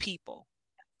about people.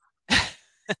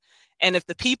 And if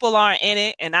the people aren't in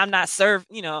it and I'm not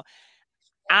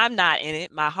I'm not in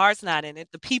it, my heart's not in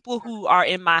it, the people who are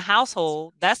in my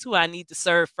household, that's who I need to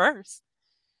serve first.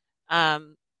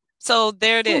 So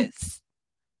there it is.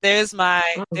 There's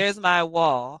my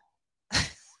wall.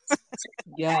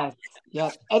 Yes.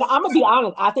 Yep. And I'm gonna be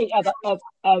honest. I think as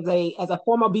a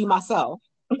former B myself,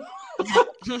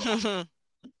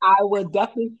 I would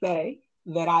definitely say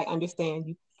that I understand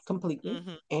you completely,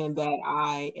 and that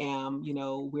I am,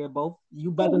 we're both,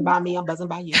 you buzzing by me, I'm buzzing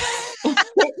by you.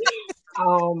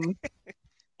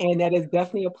 And that is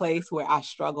definitely a place where I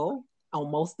struggle on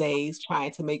most days,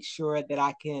 trying to make sure that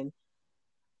I can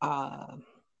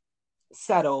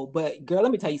settle. But girl,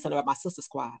 let me tell you something about my sister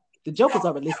squad. The jokers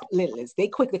are relentless. They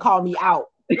quick to call me out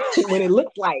when it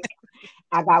looks like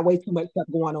I got way too much stuff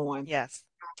going on. Yes.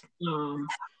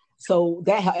 So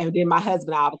that, and then my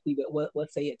husband obviously will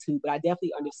say it too, but I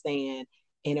definitely understand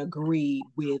and agree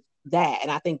with that. And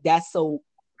I think that's so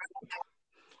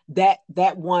that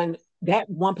one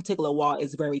particular wall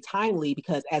is very timely,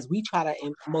 because as we try to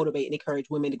motivate and encourage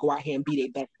women to go out here and be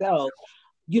their best selves,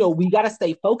 we got to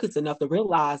stay focused enough to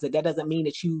realize that doesn't mean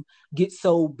that you get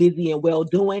so busy and well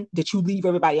doing that you leave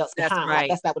everybody else behind. That's right.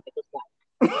 That's not what it looks like.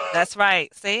 That's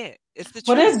right. Say it. It's the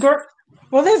truth.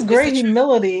 There's great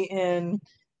humility in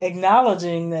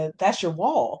acknowledging that that's your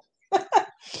wall.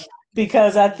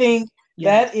 Because I think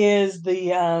that is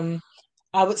the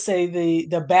I would say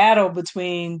the battle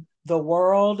between the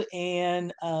world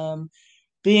and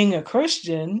being a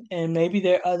Christian, and maybe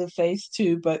there are other faiths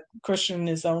too, but Christian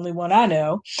is the only one I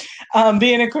know.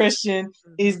 Being a Christian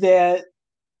is that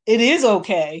it is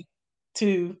okay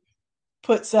to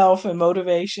put self and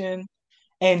motivation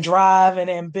and drive and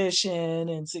ambition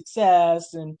and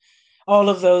success and all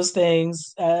of those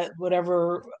things,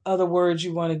 whatever other words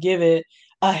you want to give it,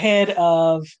 ahead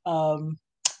of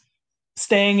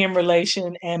staying in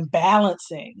relation and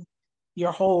balancing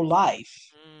your whole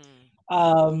life.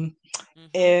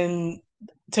 And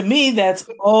to me, that's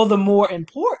all the more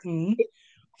important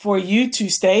for you to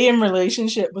stay in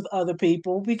relationship with other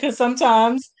people, because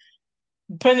sometimes,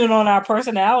 depending on our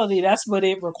personality, that's what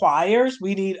it requires.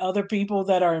 We need other people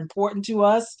that are important to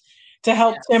us to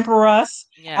help temper us.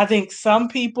 Yes. I think some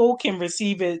people can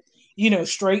receive it,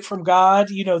 straight from God.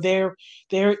 Their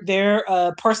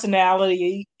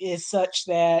personality is such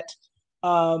that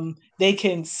they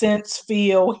can sense,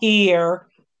 feel, hear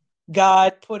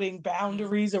God putting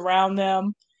boundaries around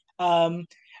them.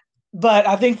 But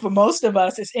I think for most of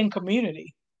us, it's in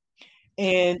community.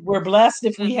 And we're blessed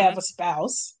if we have a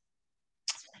spouse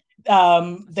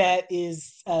that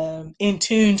is in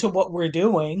tune to what we're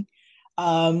doing,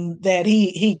 that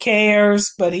he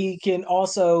cares, but he can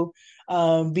also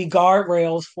be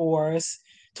guardrails for us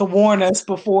to warn us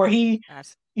before he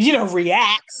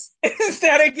reacts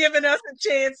instead of giving us a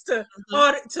chance to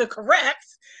correct.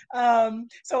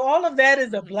 So all of that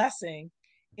is a blessing,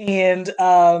 and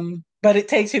but it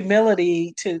takes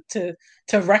humility to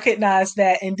recognize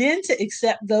that, and then to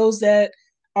accept those that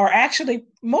are actually,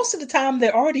 most of the time,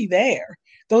 they're already there.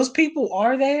 Those people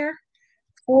are there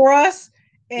for us,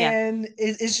 and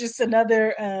it's just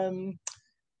another.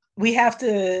 We have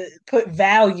to put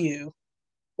value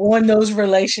on those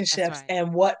relationships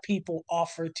and what people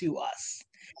offer to us.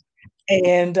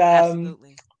 And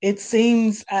it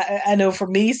seems, I know for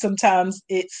me, sometimes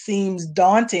it seems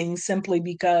daunting simply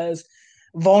because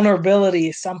vulnerability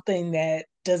is something that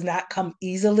does not come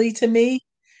easily to me.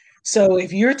 So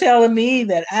if you're telling me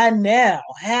that I now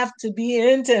have to be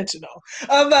intentional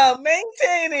about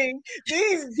maintaining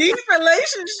these deep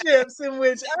relationships in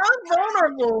which I'm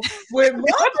vulnerable with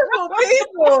multiple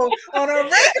people on a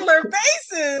regular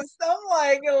basis, I'm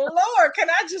like, Lord, can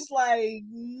I just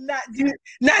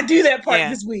not do that part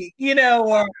this week,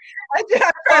 or I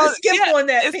try to skip on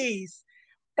that piece.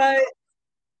 But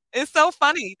it's so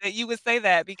funny that you would say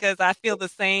that, because I feel the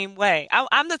same way.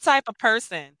 I'm the type of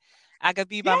person, I could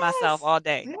be by myself all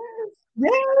day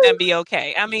and be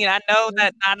okay. I mean, I know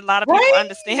that not a lot of people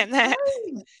understand that.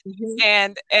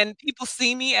 And people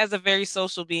see me as a very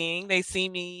social being. They see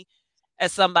me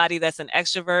as somebody that's an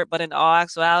extrovert, but in all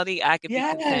actuality, I could be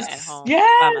content at home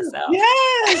by myself.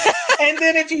 Yes. And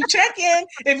then if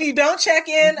you don't check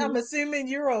in, I'm assuming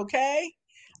you're okay.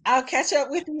 I'll catch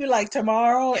up with you like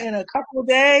tomorrow in a couple of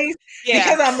days,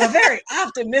 because I'm a very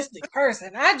optimistic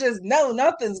person. I just know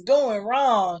nothing's going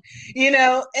wrong,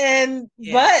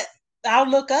 but I'll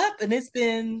look up and it's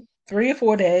been 3 or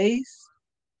 4 days,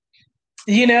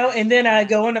 and then I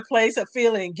go in a place of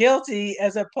feeling guilty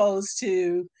as opposed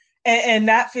to, and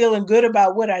not feeling good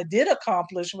about what I did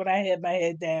accomplish when I had my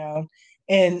head down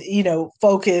and,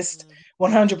 focused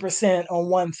 100% on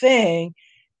one thing,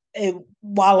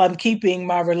 while I'm keeping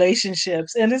my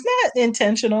relationships. And it's not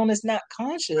intentional and it's not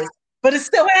conscious, but it's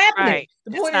still happening. Right.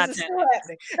 The point is, it's still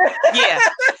happening. Yeah.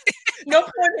 No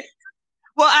point.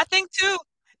 Well, I think too,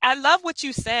 I love what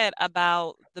you said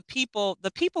about the people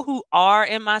who are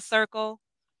in my circle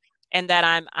and that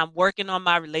I'm working on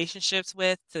my relationships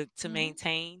with to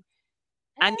maintain.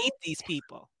 I need these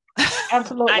people.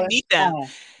 Absolutely. I need them.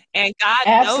 And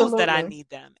God knows that I need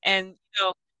them. And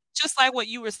just like what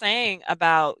you were saying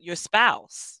about your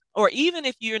spouse, or even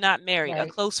if you're not married, a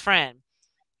close friend,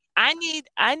 I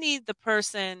need the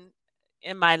person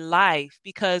in my life,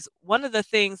 because one of the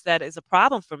things that is a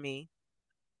problem for me,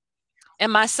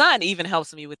 and my son even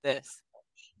helps me with this.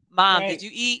 Mom, did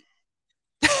you eat?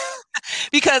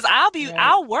 Because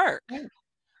I'll work.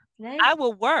 I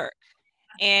will work.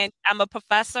 And I'm a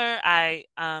professor. I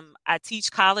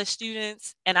teach college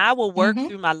students, and I will work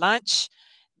through my lunch.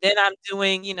 Then I'm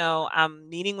doing, I'm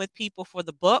meeting with people for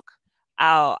the book.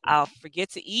 I'll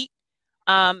forget to eat.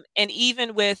 And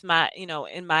even with my,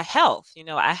 in my health,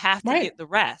 I have to get the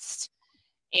rest.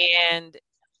 And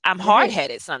I'm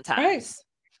hard-headed sometimes.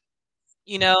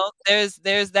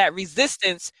 There's that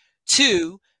resistance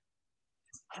to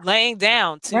laying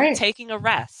down, to taking a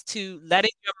rest, to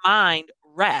letting your mind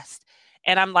rest.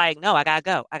 And I'm like, no, I gotta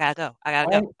go.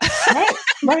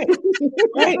 Right.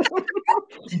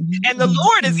 And the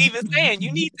Lord is even saying,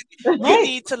 you need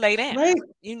to lay down.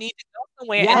 You need to go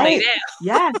somewhere and lay down.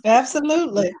 Yeah,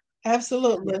 absolutely.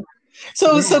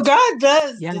 So God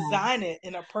does design it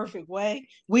in a perfect way.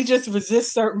 We just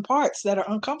resist certain parts that are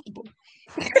uncomfortable.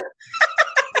 We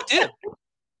do.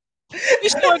 We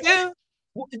sure do.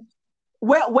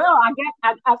 Well,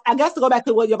 I guess to go back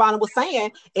to what Yvonne was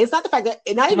saying, it's not the fact that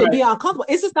it not even being uncomfortable.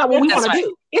 It's just not what we want to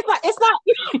do. It's not.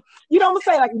 You know what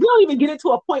I'm saying? Like, we don't even get into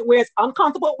a point where it's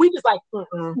uncomfortable. We just like,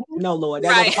 no, Lord,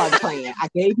 that wasn't part of the plan. I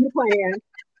gave you the plan.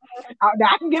 Now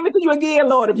I can give it to you again,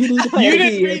 Lord, if you need to plan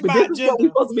again. But this is what we're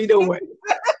supposed to be doing.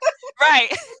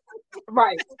 Right.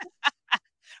 Right.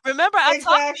 Remember, I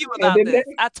talked to you about this.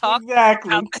 I talked about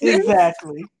this.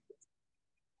 Exactly.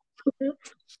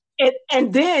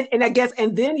 And then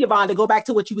Yvonne, to go back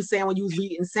to what you were saying when you was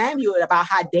reading Samuel about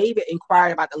how David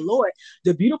inquired about the Lord.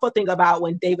 The beautiful thing about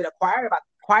when David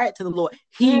inquired to the Lord,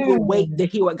 he would wait to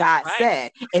hear what God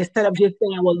said instead of just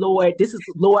saying, "Well, Lord, this is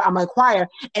Lord, I'm gonna inquire,"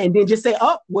 and then just say,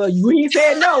 "Oh, well, you ain't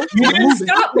said no. You didn't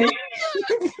stop me."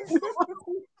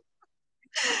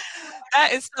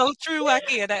 That is so true,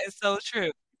 Wakia. That is so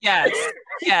true. Yes.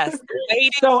 Yes. Waiting.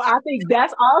 So I think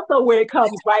that's also where it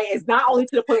comes, right? It's not only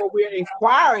to the point where we're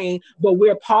inquiring, but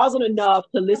we're pausing enough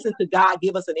to listen to God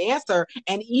give us an answer.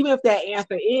 And even if that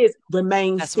answer is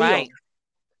remain That's still. right.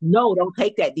 No, don't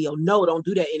take that deal. No, don't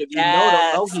do that interview. No,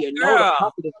 don't go here. No, don't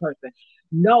talk to this person.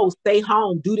 No, stay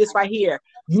home. Do this right here.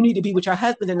 You need to be with your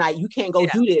husband tonight. You can't go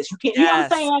do this. You can't, you know what I'm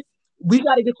saying? We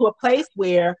got to get to a place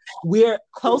where we're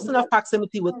close enough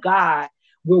proximity with God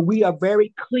where we are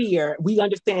very clear. We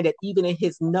understand that even in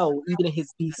his no, even in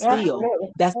his be still,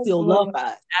 that's still love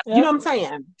us. You know what I'm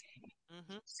saying?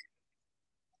 Mm-hmm.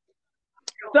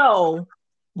 So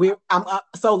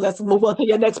so let's move on to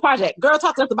your next project. Girl,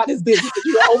 talk to us about this business that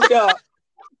you opened up.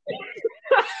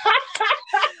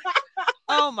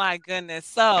 Oh my goodness.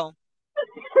 So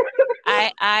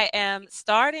I am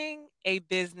starting a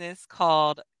business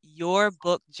called Your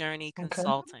Book Journey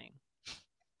Consulting.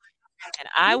 And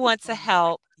I want to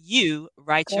help you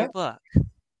write your book.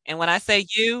 And when I say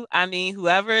you, I mean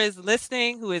whoever is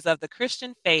listening, who is of the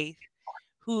Christian faith,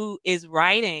 who is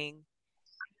writing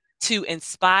to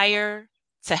inspire,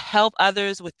 to help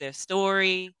others with their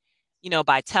story,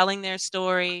 by telling their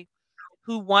story,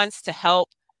 who wants to help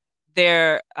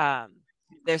their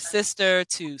sister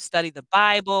to study the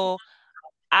Bible.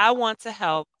 I want to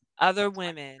help other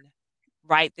women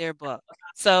write their book.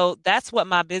 So that's what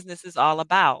my business is all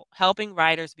about, helping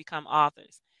writers become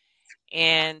authors.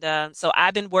 And so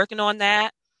I've been working on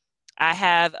that. I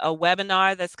have a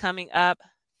webinar that's coming up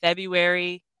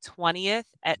February 20th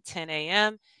at 10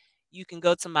 a.m. You can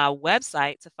go to my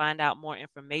website to find out more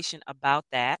information about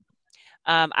that.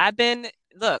 I've been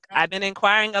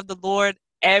inquiring of the Lord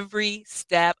every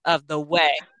step of the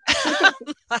way.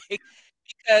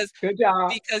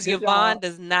 Because Yvonne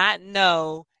does not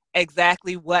know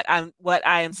exactly what I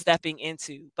am stepping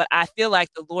into, but I feel like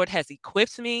the Lord has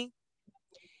equipped me.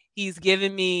 He's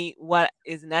given me what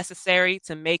is necessary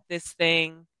to make this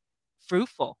thing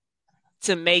fruitful,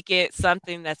 to make it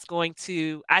something that's going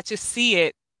to, I just see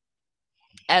it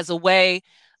as a way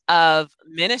of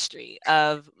ministry,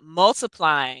 of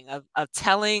multiplying, of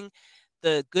telling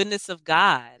the goodness of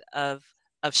God, of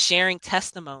sharing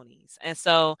testimonies. And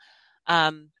so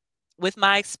with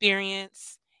my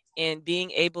experience in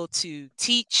being able to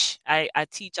teach, I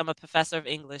teach, I'm a professor of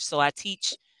English, so I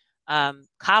teach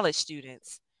college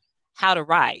students how to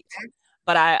write.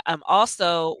 But I'm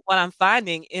also, what I'm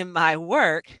finding in my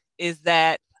work is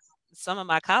that some of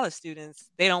my college students,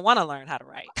 they don't want to learn how to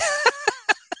write.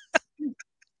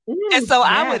 And so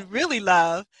I would really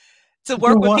love to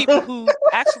work with people who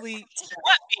actually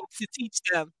want me to teach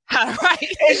them how to write.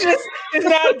 It's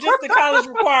not just a college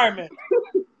requirement.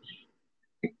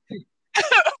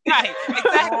 Right,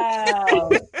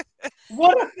 exactly.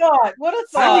 Wow. What a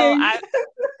thought.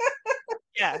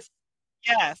 Yes.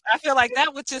 Yes, I feel like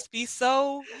that would just be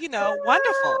so,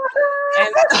 wonderful. And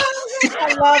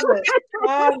I love it.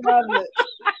 I love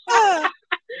it.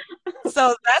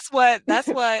 So that's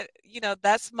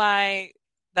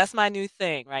my new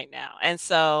thing right now. And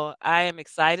so I am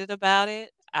excited about it.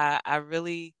 I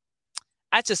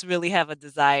just really have a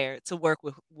desire to work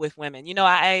with women.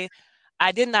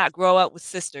 I did not grow up with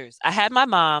sisters. I had my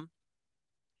mom,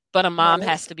 but a mom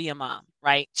has to be a mom,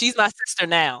 right? She's my sister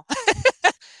now.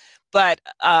 But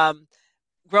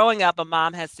growing up, a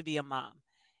mom has to be a mom.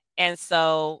 And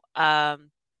so I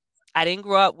didn't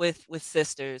grow up with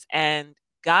sisters. And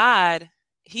God,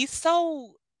 he's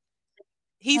so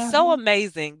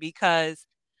amazing, because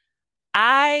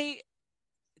I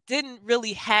didn't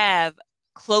really have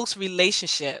close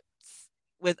relationships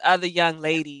with other young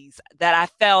ladies that I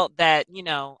felt that,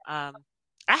 I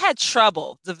had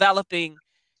trouble developing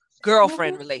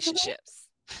girlfriend relationships.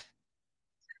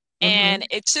 And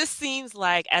it just seems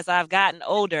like as I've gotten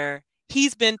older,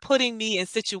 he's been putting me in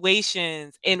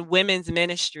situations in women's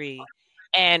ministry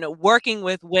and working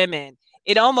with women.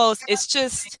 It's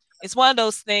one of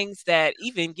those things that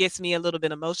even gets me a little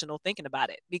bit emotional thinking about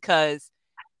it, because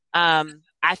I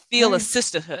feel a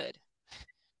sisterhood.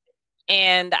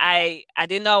 And I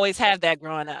didn't always have that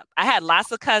growing up. I had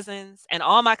lots of cousins, and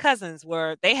all my cousins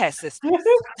they had sisters.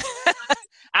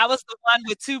 I was the one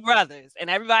with two brothers, and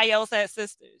everybody else had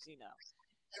sisters,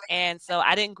 And so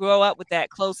I didn't grow up with that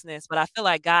closeness, but I feel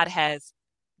like God has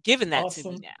given that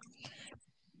to me now.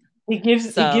 He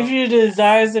gives you the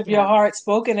desires of your heart,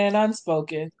 spoken and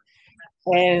unspoken.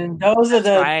 And those are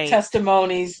the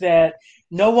testimonies that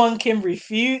no one can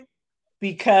refute,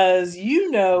 because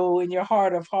you know in your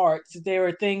heart of hearts there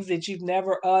are things that you've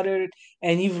never uttered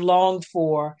and you've longed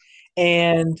for.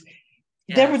 And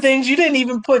there were things you didn't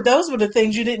even put, those were the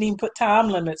things you didn't even put time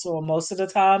limits on most of the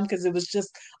time, because it was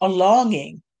just a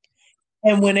longing.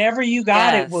 And whenever you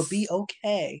got it will be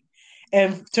okay.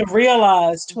 And to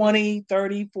realize 20,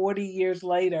 30, 40 years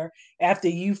later, after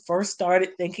you first started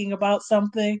thinking about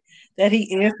something, that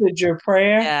he answered your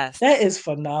prayer, that is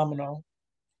phenomenal.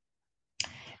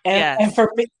 And for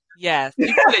me, you put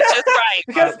it just right,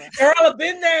 because girl, I've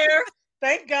been there.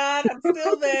 Thank God I'm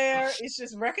still there. It's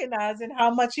just recognizing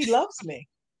how much he loves me.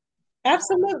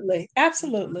 Absolutely.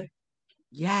 Absolutely.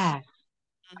 Yes.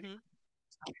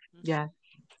 Yes.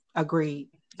 Agreed.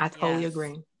 I totally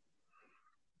agree.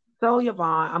 So,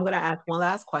 Yvonne, I'm going to ask one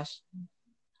last question.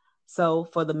 So,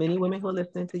 for the many women who are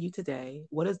listening to you today,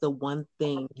 what is the one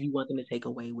thing you want them to take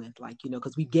away with? Like,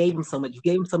 because we gave them so much, you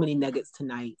gave them so many nuggets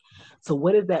tonight. So,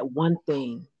 what is that one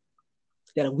thing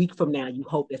that a week from now you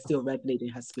hope that still resonates in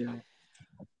her spirit?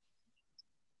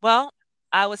 Well,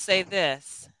 I would say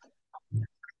this.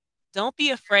 Don't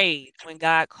be afraid when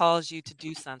God calls you to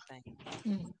do something.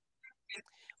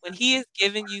 When he is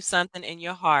giving you something in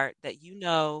your heart that you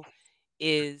know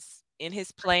is in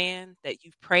his plan, that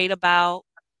you've prayed about,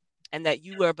 and that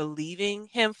you are believing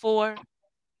him for,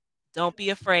 don't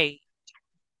be afraid.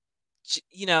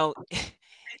 You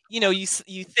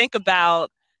think about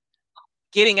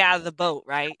getting out of the boat,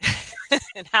 right?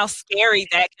 And how scary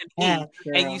that can be.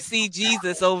 And you see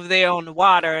Jesus over there on the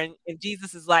water, and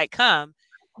Jesus is like, come.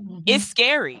 It's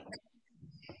scary.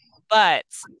 But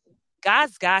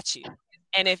God's got you.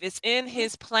 And if it's in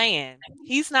his plan,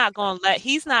 he's not going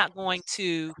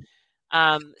to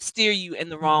steer you in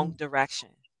the wrong direction.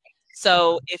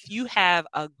 So if you have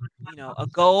a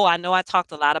goal, I know I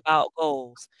talked a lot about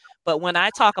goals, but when I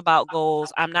talk about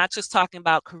goals, I'm not just talking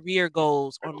about career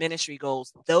goals or ministry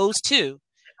goals, those too,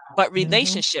 but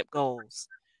relationship goals,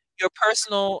 your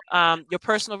personal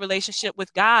relationship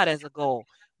with God as a goal,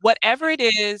 whatever it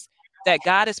is that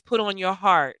God has put on your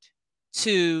heart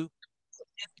to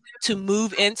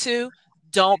move into.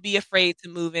 Don't be afraid to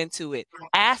move into it.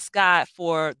 Ask God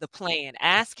for the plan.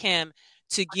 Ask him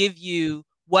to give you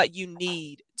what you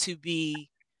need to be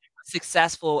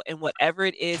successful in whatever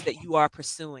it is that you are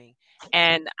pursuing.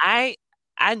 And I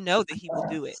know that he will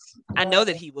do it. I know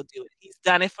that he will do it. He's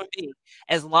done it for me.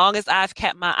 As long as I've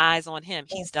kept my eyes on him,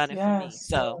 he's done it for me.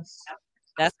 So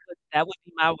that would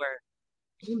be my word.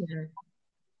 Amen.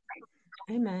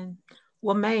 Amen.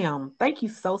 Well, ma'am, thank you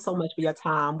so much for your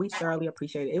time. We thoroughly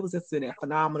appreciate it. It was just been a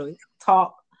phenomenal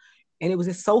talk, and it was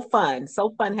just so fun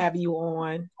having you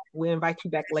on. We'll invite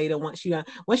you back later once you done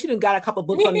got a couple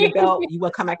books under your belt. You will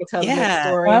come back and tell the next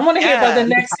story. Well, I want to hear about the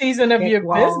next season of your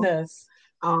business.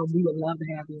 We would love to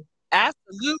have you.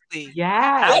 Absolutely.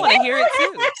 Yeah, I want to hear it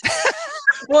too.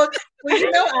 Well,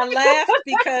 I laugh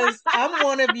because I'm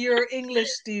one of your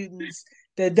English students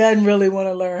that doesn't really want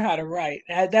to learn how to write.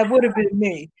 That would have been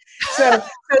me. So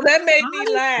that made me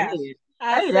laugh.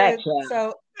 I said,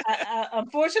 so I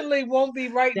unfortunately won't be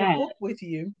writing a book with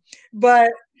you,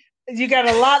 but you got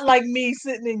a lot like me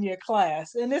sitting in your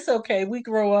class, and it's okay. We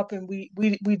grow up and we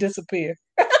disappear.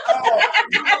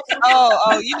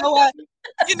 Oh, you know what?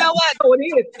 You know what? Oh, it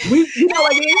is.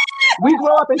 We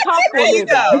grow up and talk for a living.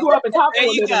 We grow up and talk for a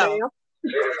living, ma'am.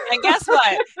 And guess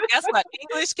what?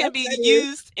 English can be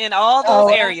used in all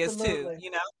those areas too.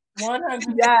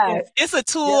 100. Yes. It's a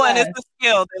tool and it's a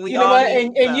skill that we all what?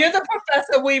 Need. And you're the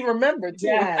professor we remember too.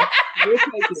 Yes.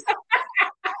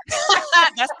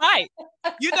 That's right.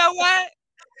 You know what?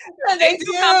 They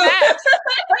do come back.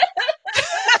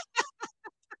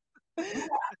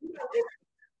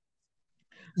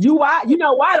 You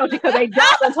know why, don't you? Because they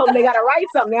job done told them they got to write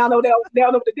something. They don't know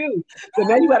what to do. So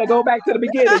now you got to go back to the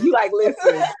beginning. You like,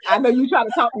 listen, I know you trying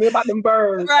to talk to me about them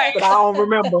birds, but I don't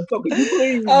remember. So can you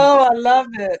please? Oh, I love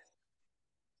it.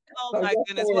 Oh my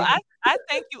goodness. Well, I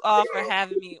thank you all for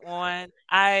having me on.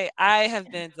 I have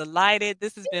been delighted.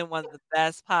 This has been one of the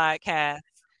best podcasts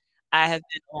I have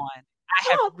been on. I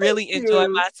have really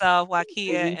enjoyed myself,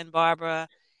 Wakia and Barbara.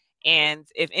 And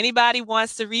if anybody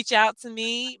wants to reach out to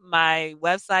me, my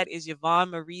website is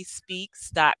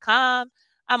YvonneMarieSpeaks.com.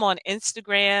 I'm on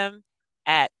Instagram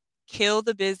at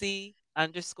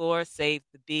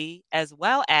killthebusy_save_the_bee, as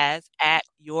well as at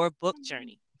Your Book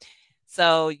Journey.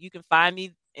 So you can find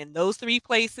me in those 3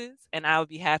 places, and I would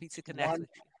be happy to connect with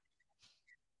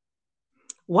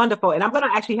you. Wonderful. And I'm going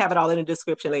to actually have it all in the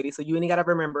description, ladies. So you ain't got to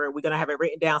remember it. We're going to have it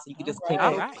written down so you can just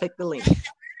click the link.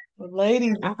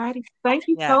 Ladies. All righty. Thank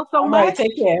you so much. All right,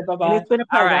 take care. Bye-bye. And it's been a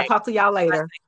pleasure. I'll talk to y'all later.